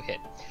overhead.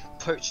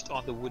 Perched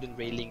on the wooden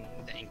railing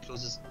that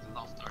encloses the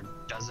loft are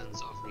dozens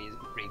of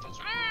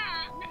ravens.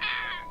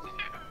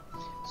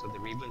 So the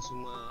ravens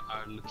semua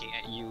are looking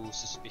at you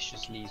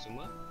suspiciously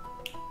semua.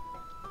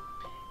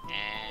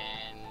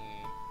 And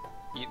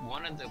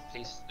one of the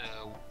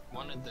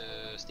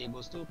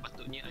stables tu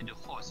patutnya ada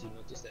horse. You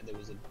notice that there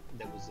was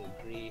a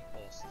grey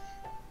horse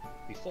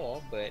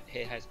before, but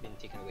it has been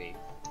taken away.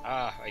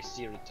 Ah, I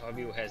see.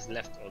 Rictavio has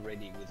left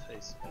already with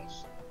his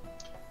horse.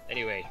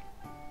 Anyway,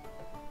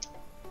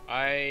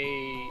 I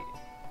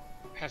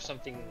have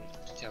something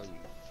to tell you.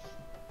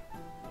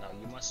 Now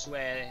you must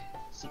swear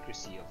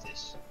secrecy of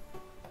this.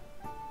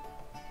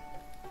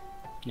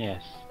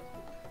 Yes.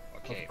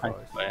 Okay. I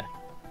swear.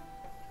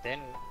 Then,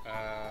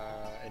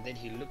 and then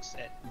he looks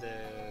at the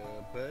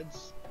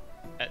birds,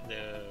 at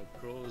the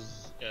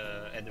crows,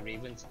 at the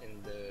ravens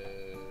in the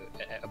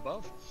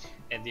above,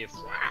 and they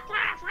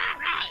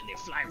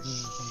fly,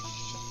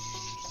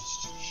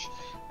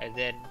 and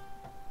then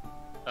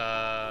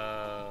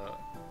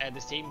at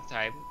the same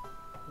time,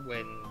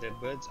 when the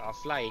birds are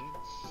flying,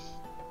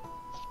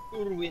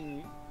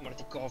 Urwin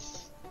Martikov,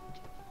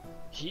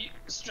 he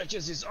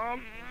stretches his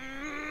arm,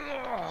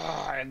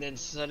 and then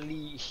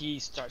suddenly he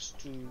starts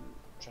to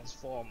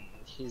transform.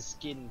 His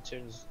skin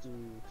turns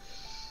to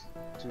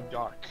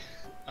dark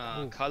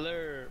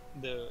color.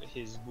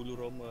 His bulu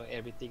roma,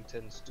 everything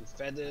turns to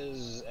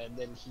feathers, and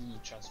then he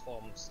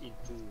transforms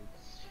into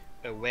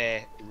a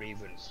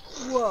were-raven.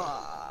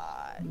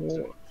 What?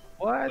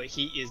 What? But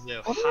he is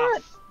a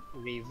half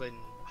raven,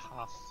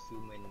 half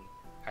human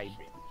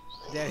hybrid.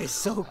 That is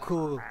so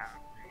cool.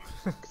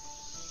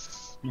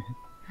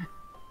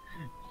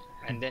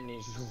 And then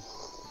he's,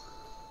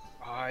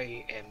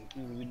 I am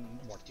Urwin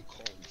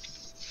Mortikov.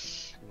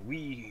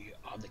 We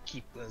are the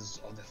keepers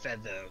of the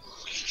feather.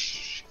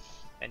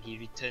 And he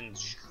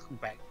returns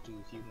back to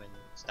human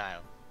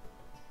style.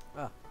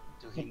 Ah.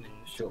 To human,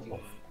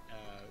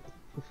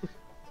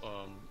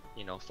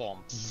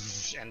 form.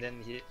 And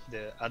then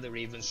the other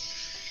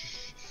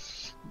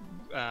ravens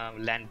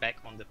land back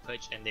on the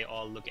perch, and they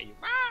all look at you.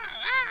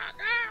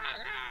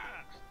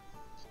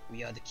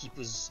 We are the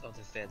keepers of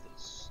the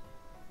feathers.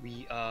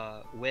 We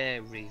are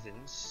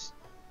were-ravens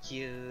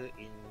here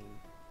in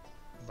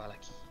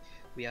Valaki.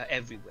 We are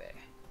everywhere.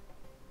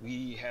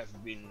 We have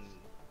been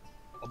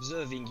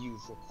observing you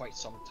for quite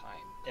some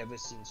time, ever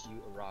since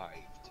you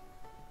arrived.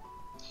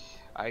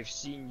 I've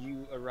seen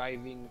you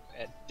arriving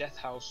at Death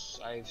House.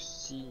 I've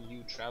seen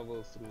you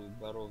travel through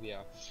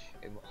Barovia,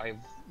 and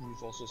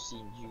we've also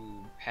seen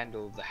you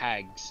handle the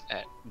hags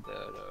at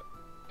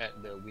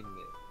the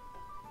windmill.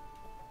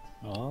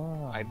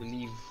 Oh. I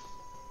believe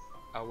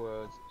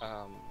our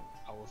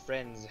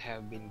friends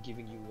have been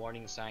giving you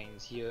warning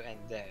signs here and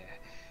there,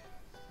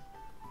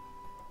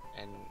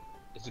 and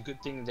it's a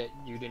good thing that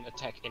you didn't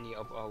attack any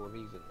of our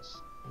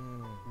ravens.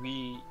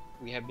 We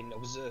have been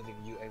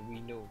observing you, and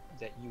we know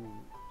that you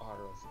are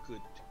of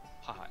good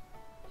heart.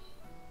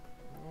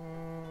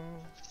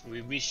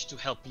 We wish to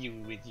help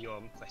you with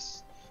your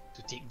quest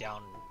to take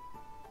down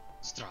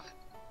Strahd.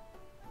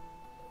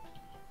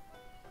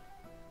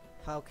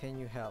 How can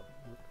you help?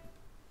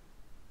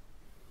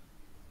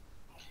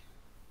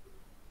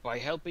 By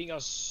helping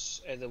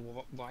us at the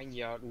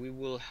vineyard, we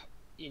will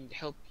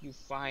help you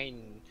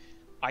find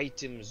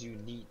items you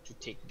need to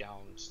take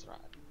down Strahd.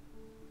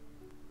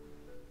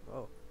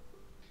 Oh,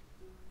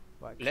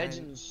 what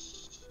kind?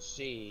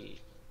 Say,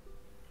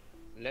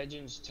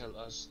 legends tell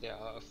us there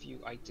are a few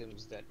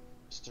items that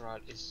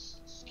Strahd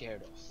is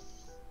scared of.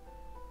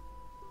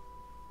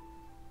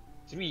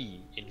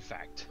 3, in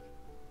fact.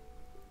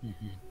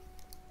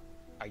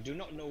 I do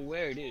not know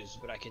where it is,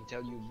 but I can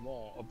tell you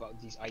more about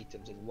these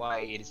items and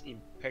why it is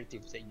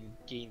imperative that you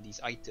gain these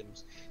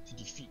items to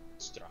defeat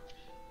Strahd.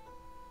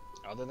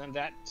 Other than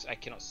that, I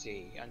cannot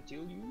say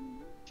until you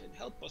can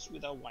help us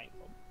with our wine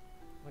problem.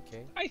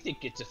 Okay. I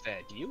think it's a fair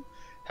deal.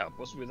 Help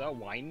us with our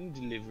wine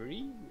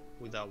delivery,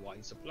 with our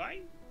wine supply.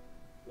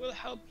 We'll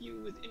help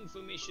you with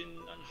information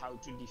on how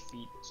to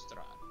defeat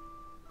Strahd.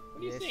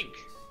 What do you think?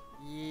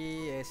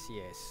 Yes.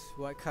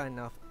 What kind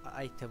of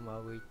item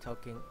are we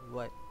talking?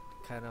 What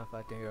kind of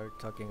item you're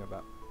talking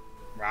about?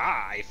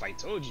 If I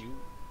told you,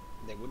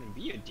 there wouldn't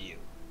be a deal.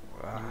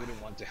 You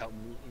wouldn't want to help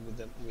me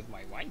with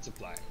my wine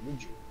supply,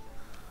 would you?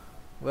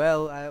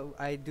 Well,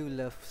 I do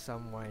love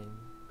some wine.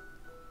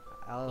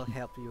 I'll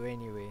help you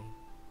anyway.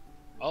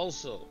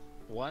 Also,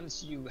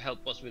 once you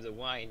help us with the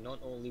wine, not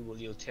only will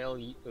we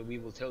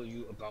will tell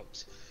you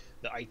about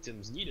the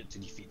items needed to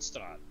defeat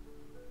Strahd,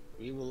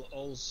 we will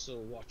also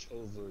watch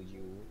over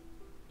you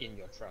in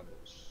your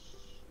travels.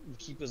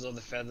 Keepers of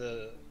the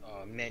Feather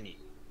are many,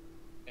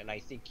 and I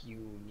think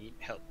you need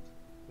help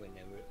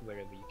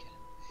wherever you can.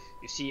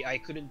 You see, I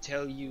couldn't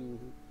tell you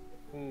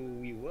who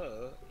we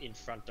were in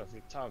front of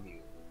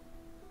Rictavio,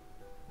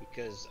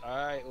 because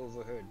I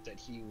overheard that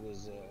he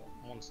was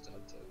a monster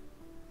hunter.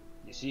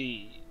 You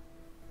see,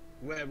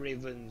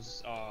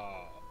 were-ravens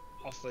are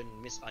often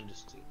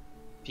misunderstood.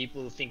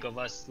 People think of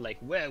us like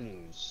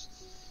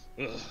werewolves.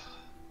 Ugh.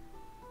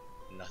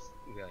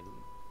 We are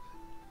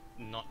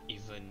not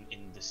even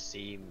in the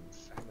same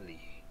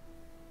family.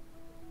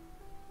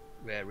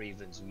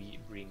 Were-ravens, we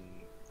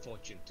bring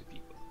fortune to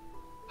people.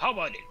 How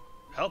about it?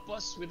 Help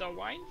us with our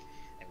wine,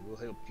 and we'll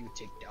help you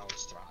take down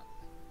Strahd.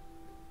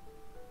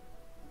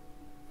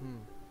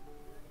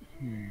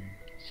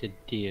 It's a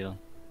deal.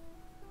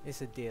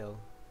 It's a deal.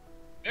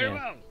 Very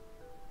Yeah.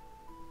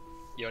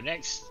 well.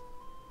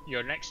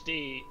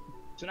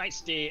 Tonight's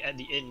stay at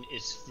the inn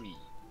is free.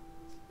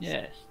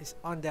 Yes. It's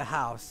on the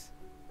house.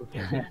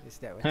 Is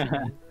that what you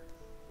mean?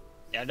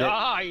 Yeah, no,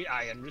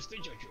 I understood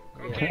your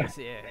joke. Okay. Yes.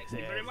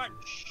 Thank you very much.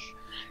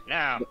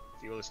 Now,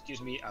 if you will excuse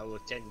me, I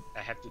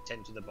have to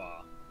tend to the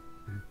bar.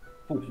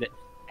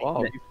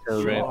 Wow. That's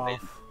so Show rare.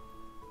 off.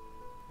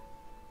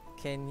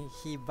 Can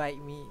he bite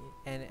me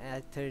and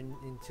I turn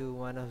into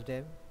one of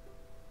them?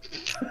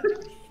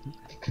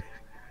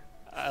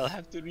 I'll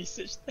have to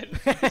research that.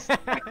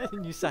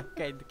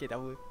 Nyusahkan. Okay,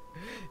 tak apa.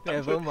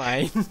 Never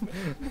mind.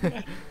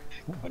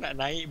 Kau nak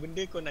naik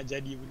benda, kau nak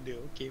jadi benda.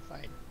 Okay,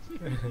 fine.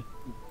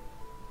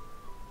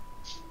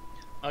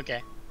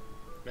 Okay,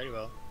 very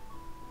well.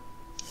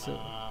 So,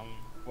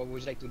 What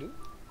would you like to do?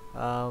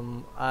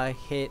 I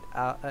head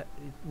out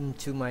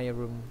into my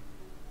room.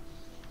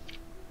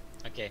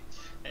 Okay,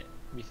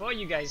 before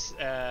you guys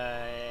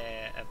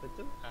apa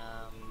tu?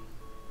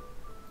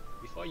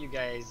 Before you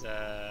guys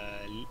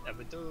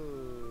apa tu,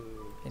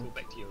 go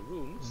back to your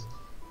rooms,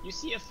 you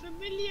see a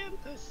familiar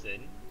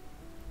person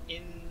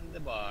in the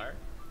bar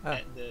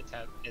at the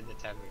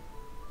tavern.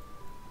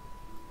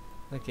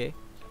 Okay.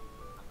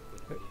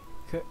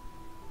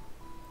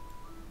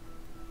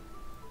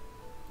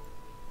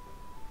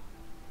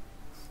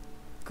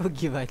 Kau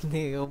gimana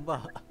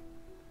Ombak?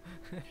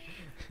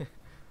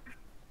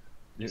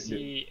 You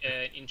see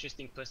an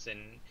interesting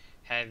person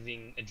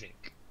having a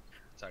drink.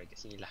 Sorry, kat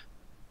sini lah.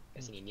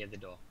 Kat sini, near the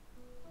door.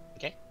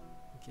 Okay?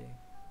 Okay.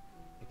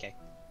 Okay.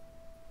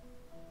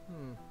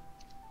 Hmm.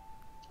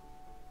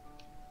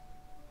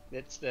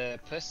 That's the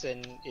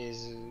person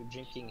is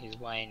drinking his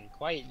wine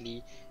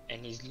quietly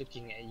and he's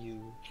looking at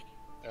you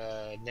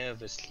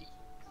nervously.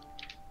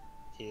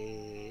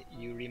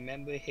 You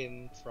remember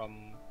him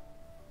from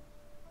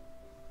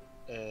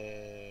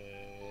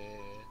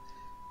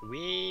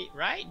way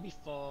right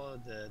before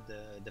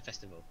the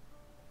festival.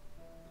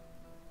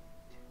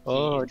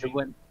 Oh, He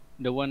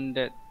the one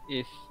that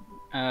is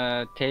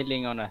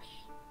tailing on us.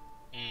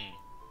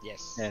 Yes,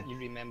 Yeah. you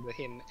remember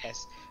him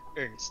as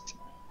Ernst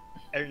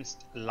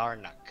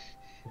Larnak,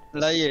 the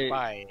Liar.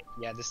 spy.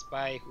 Yeah, the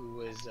spy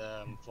who was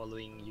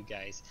following you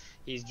guys.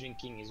 He's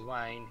drinking his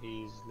wine.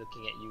 He's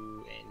looking at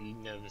you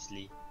and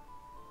nervously.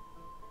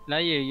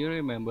 Liar, you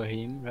remember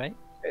him, right?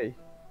 Hey,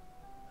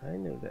 I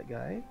know that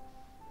guy.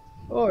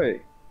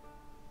 Oi,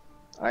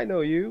 I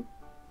know you.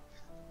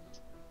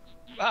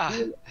 Ah,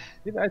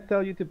 Didn't I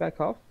tell you to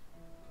back off?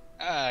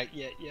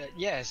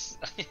 yes.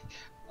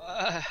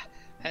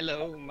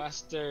 Hello,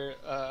 Master.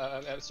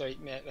 Sorry,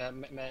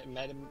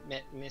 Madam,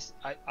 Miss.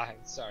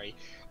 I'm sorry.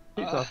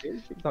 Keep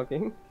talking. Keep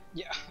talking.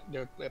 Yeah,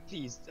 no,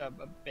 please,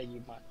 beg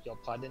your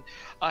pardon.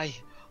 I'm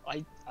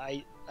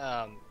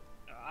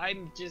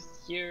just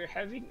here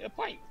having a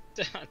pint.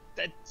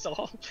 That's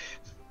all.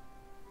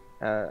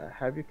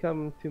 Have you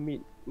come to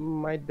meet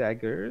my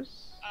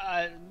daggers?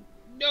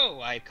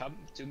 No, I come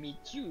to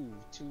meet you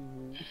to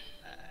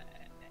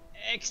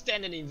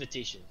extend an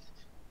invitation.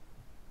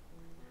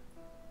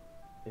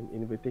 An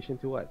invitation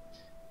to what?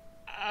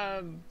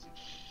 Um,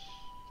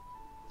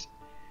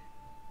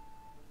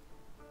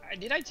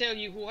 did I tell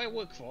you who I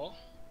work for?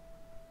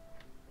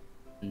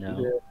 No.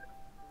 The-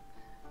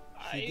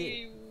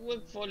 He I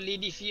work for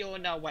Lady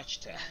Fiona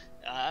Watchter.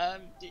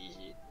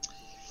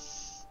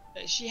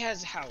 She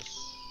has a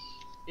house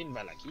in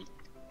Valaki,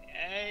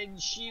 and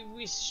she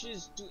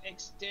wishes to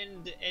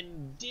extend a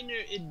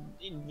dinner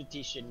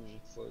invitation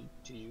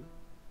to you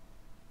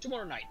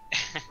tomorrow night,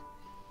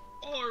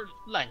 or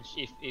lunch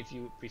if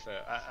you prefer,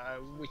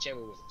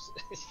 whichever works.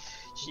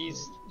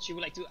 She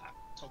would like to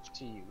talk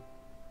to you.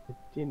 a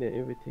dinner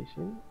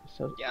invitation?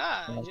 Sounds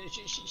Yeah, uh,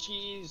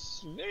 she's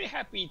very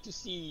happy to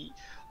see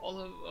all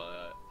of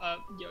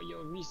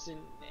your recent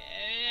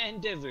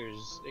endeavors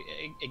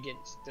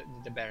against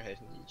the Baron.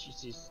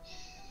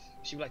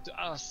 She would like to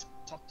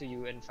talk to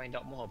you, and find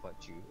out more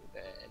about you,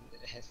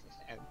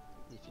 and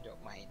if you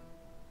don't mind.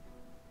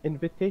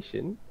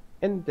 invitation?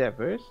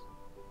 Endeavors?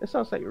 It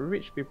sounds like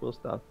rich people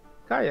stuff.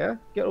 Kaya,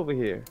 get over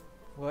here.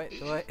 What?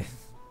 What?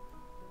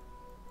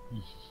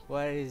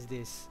 What is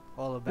this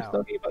all He's about?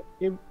 talking about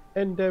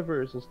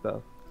endeavors and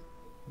stuff.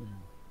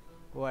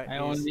 What I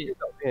is only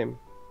Talk to him.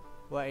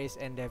 what is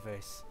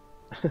endeavors?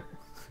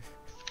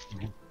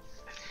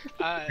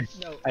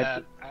 No,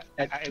 I-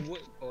 I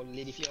work for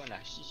Lady Fiona.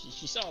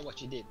 She saw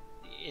what you did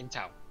in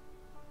town.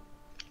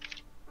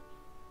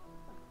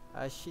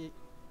 She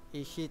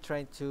is she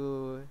trying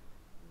to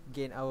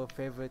gain our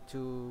favor to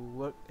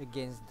work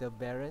against the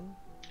Baron?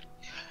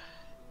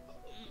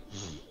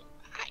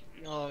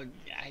 No,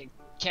 I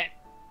can't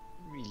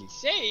really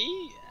say.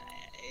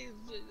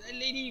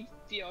 Lady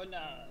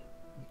Fiona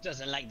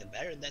doesn't like the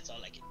Baron. That's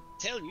all I can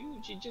tell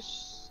you. She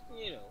just,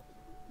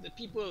 the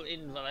people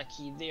in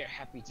Valaki, they're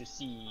happy to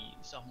see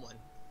someone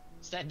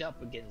stand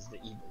up against the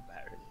evil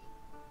Baron.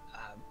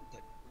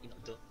 But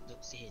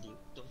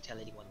don't tell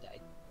anyone that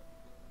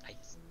I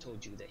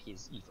told you that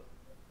he's evil.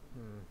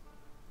 Hmm.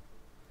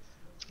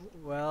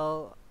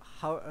 Well,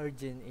 how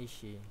urgent is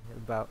she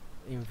about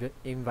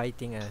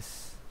inviting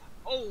us?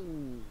 Oh,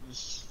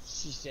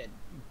 she said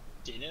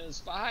dinner's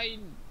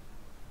fine,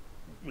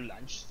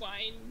 lunch's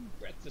fine,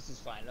 breakfast is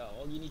fine.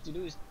 All you need to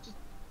do is just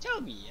tell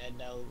me, and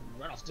I'll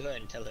run off to her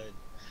and tell her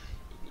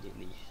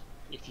immediately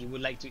if you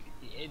would like to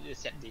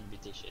accept the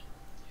invitation.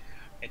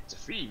 It's a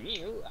free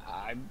meal.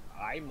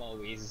 I'm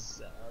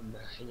always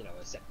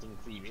accepting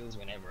free meals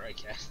whenever I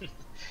can.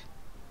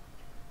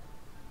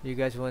 You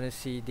guys want to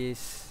see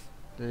this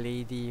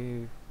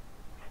lady?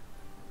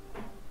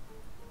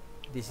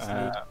 This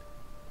lady.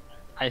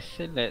 I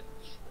said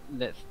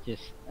let's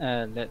just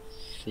let's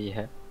see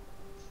her.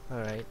 All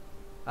right.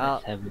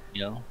 Let's have a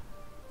meal.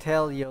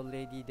 Tell your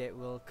lady that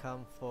we'll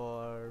come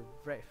for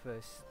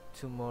breakfast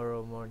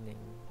tomorrow morning.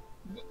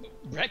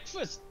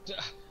 Breakfast,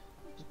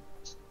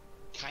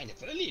 kind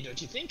of early,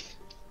 don't you think?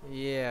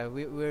 Yeah,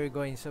 we're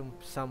going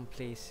some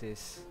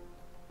places.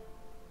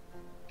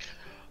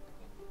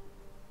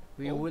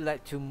 We Oh. would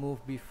like to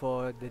move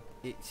before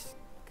it's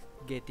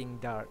getting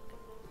dark.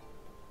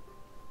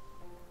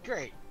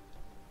 Great,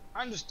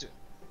 understood.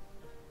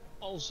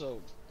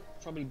 Also,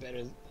 probably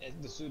better,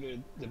 the sooner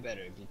the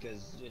better,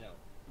 because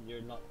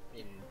you're not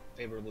in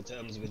favorable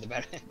terms with the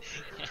Baron.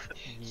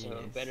 So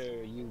Yes.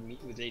 better you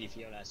meet with Lady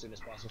Fiona as soon as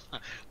possible.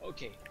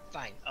 Okay,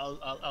 fine.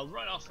 I'll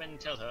run off and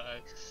tell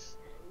her.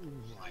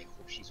 I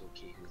hope she's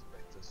okay with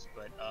breakfast,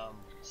 but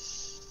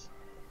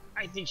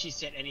I think she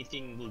said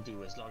anything will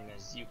do as long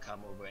as you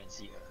come over and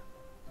see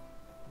her.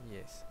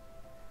 Yes.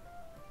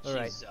 All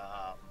right.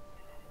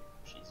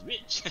 She's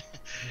rich,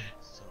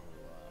 so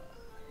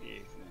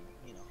if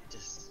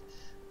just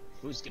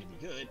food's gonna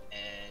be good,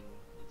 and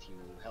if you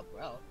help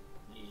her out,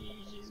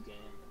 she's gonna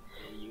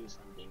pay you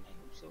something. I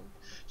hope so.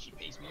 She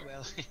pays me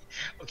well.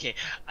 Okay,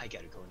 I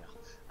gotta go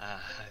now.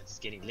 It's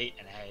getting late,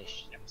 and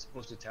I'm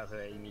supposed to tell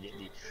her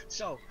immediately.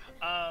 So,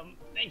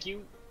 thank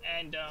you,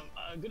 and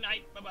good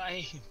night. Bye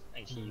bye.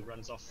 And he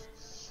runs off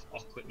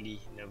awkwardly,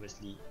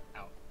 nervously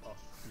out of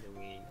the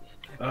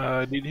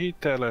way. Did he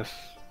tell us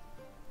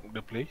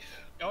the place?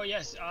 Oh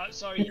yes,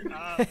 sorry.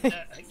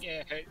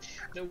 Yeah,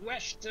 the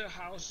Wester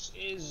House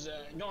is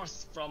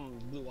north from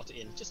Blue Water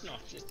Inn. Just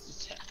north.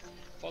 Just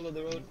follow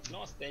the road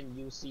north, then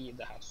you'll see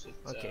the house.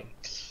 It's, Okay.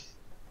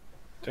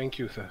 Thank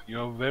you, sir.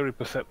 You're very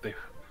perceptive.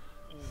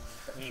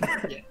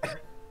 Yeah.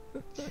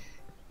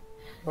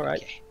 All right,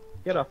 Okay.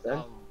 get off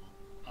then.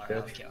 Alright,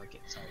 okay.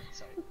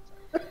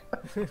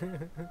 Sorry.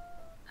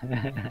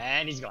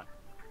 And he's gone.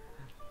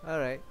 All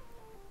right.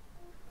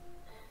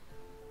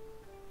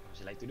 What would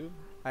you like to do?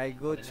 I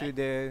go For the to night?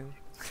 the.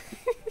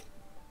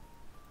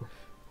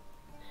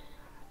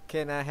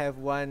 Can I have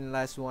one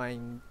last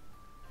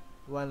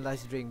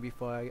drink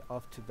before I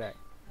off to bed?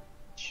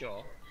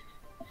 Sure.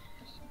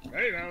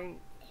 Very well.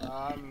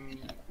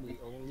 We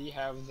only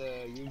have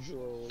the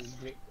usual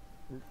grape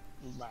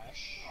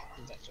mash.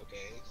 If that's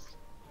okay.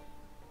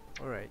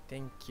 All right.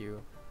 Thank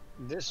you.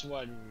 This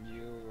one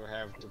you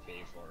have to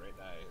pay for it.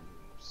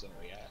 I'm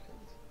sorry.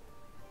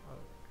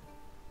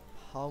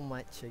 How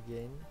much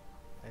again?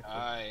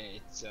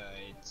 I It's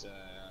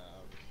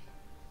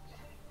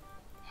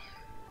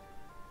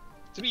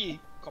 3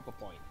 copper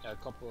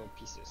copper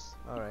pieces.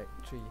 Alright,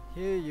 3.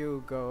 Here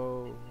you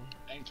go.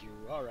 Thank you.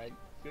 All right.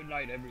 Good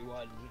night,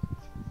 everyone.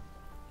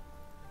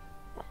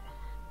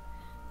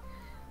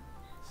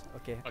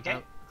 Okay,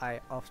 Okay. I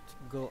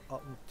go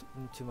up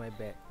into my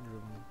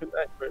bedroom. Good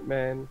night,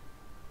 Birdman.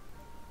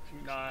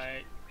 Good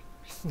night.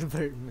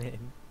 Birdman.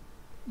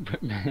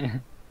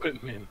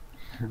 Birdman.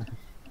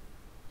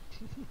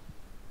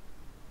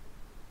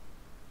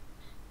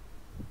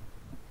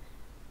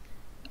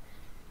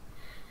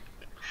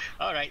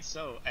 All right.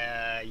 So,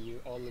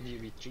 all of you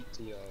retreat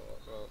to your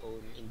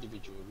own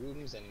individual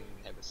rooms and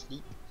have a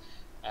sleep,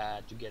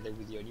 together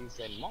with your new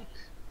friend Monk.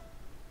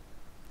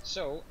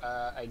 So,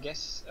 I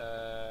guess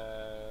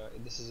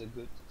this is a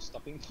good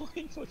stopping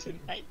point for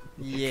tonight.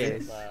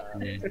 Yes.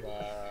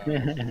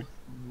 With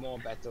more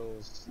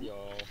battles,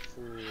 your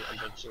full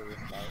adventure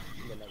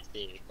the next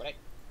day, correct?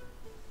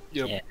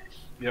 Yep. Yeah.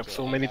 Yep. Okay,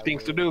 So and many I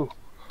things to will- do.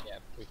 Yeah,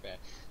 prepare.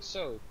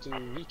 So, to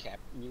recap,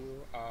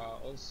 you are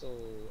also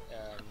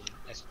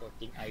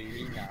escorting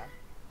Irina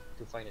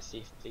to find a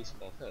safe place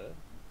for her,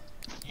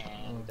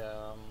 and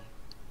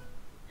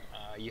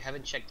you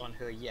haven't checked on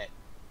her yet.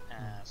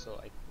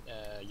 So,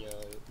 your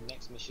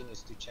next mission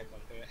is to check on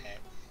her at.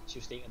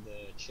 She's staying at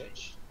the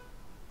church.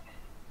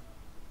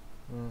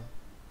 Mm.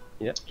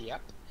 Yep.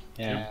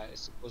 Yeah.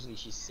 Supposedly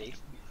she's safe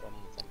from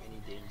any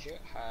danger.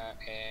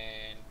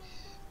 And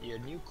your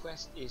new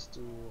quest is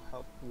to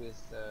help with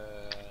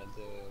the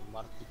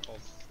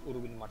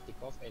Urwin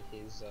Martikov and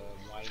his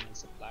wine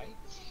supply.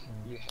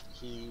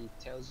 He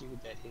tells you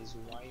that his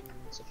wine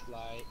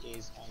supply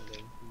is on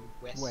the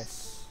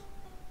west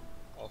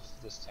of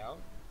this town.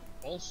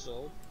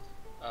 Also,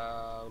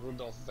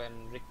 Rudolf van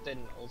Richten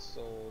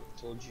also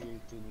told you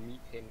to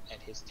meet him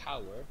at his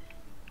tower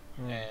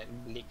at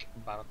Lake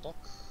Bartok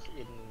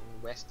in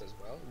west as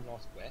well,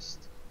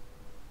 northwest.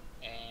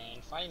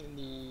 And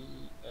finally,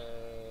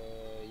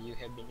 you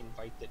have been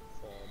invited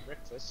for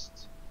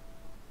breakfast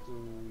to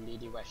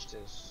Lady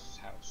Washter's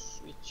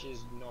house, which is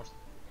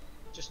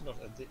just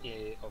north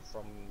of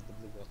from the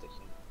Blue Water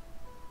Inn.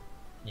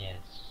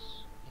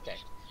 Yes. Okay,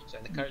 so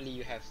currently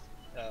you have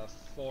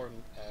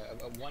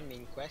one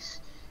main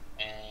quest,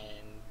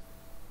 and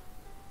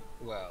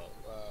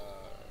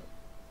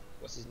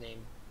what's his name?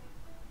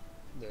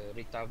 The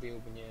Rictaville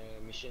punya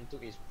mission too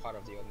is part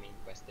of your main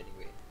quest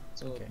anyway.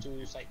 So Okay.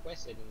 2 side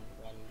quests and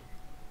 1 main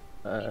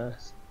Uh,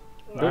 quest.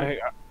 Don't I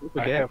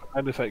forget. have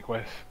another side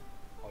quest.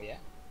 Oh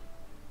yeah?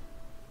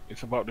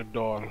 It's about the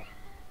doll.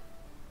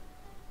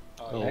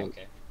 Oh yeah,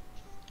 okay.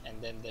 And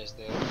then there's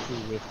the two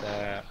with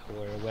our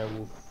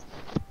werewolf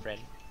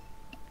friend.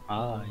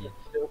 Ah, yes.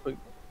 Don't forget.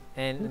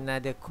 And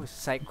another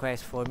side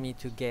quest for me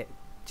to get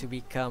to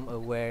become a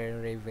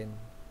were-raven.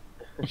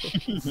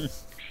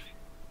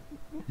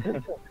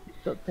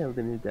 Don't tell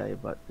the new guy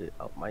about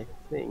my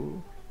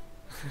thing.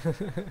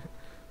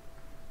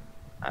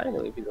 I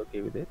know if he's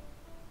okay with it.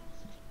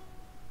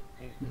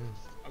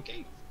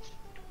 Okay.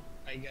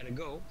 I gotta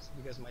go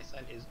because my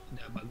son is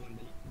dah bangun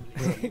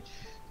balik.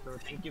 So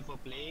thank you for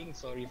playing.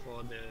 Sorry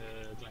for the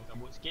kelang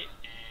kabut sikit,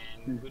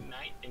 and good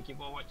night. Thank you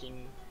for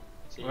watching.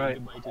 Say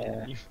Right. goodbye to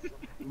the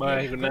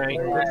Bye. Good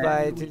night.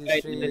 Goodbye to the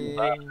stream.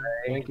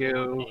 Thank you.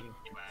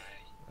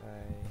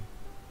 Bye.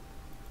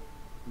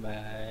 Bye.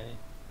 Bye.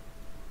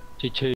 Choo choo.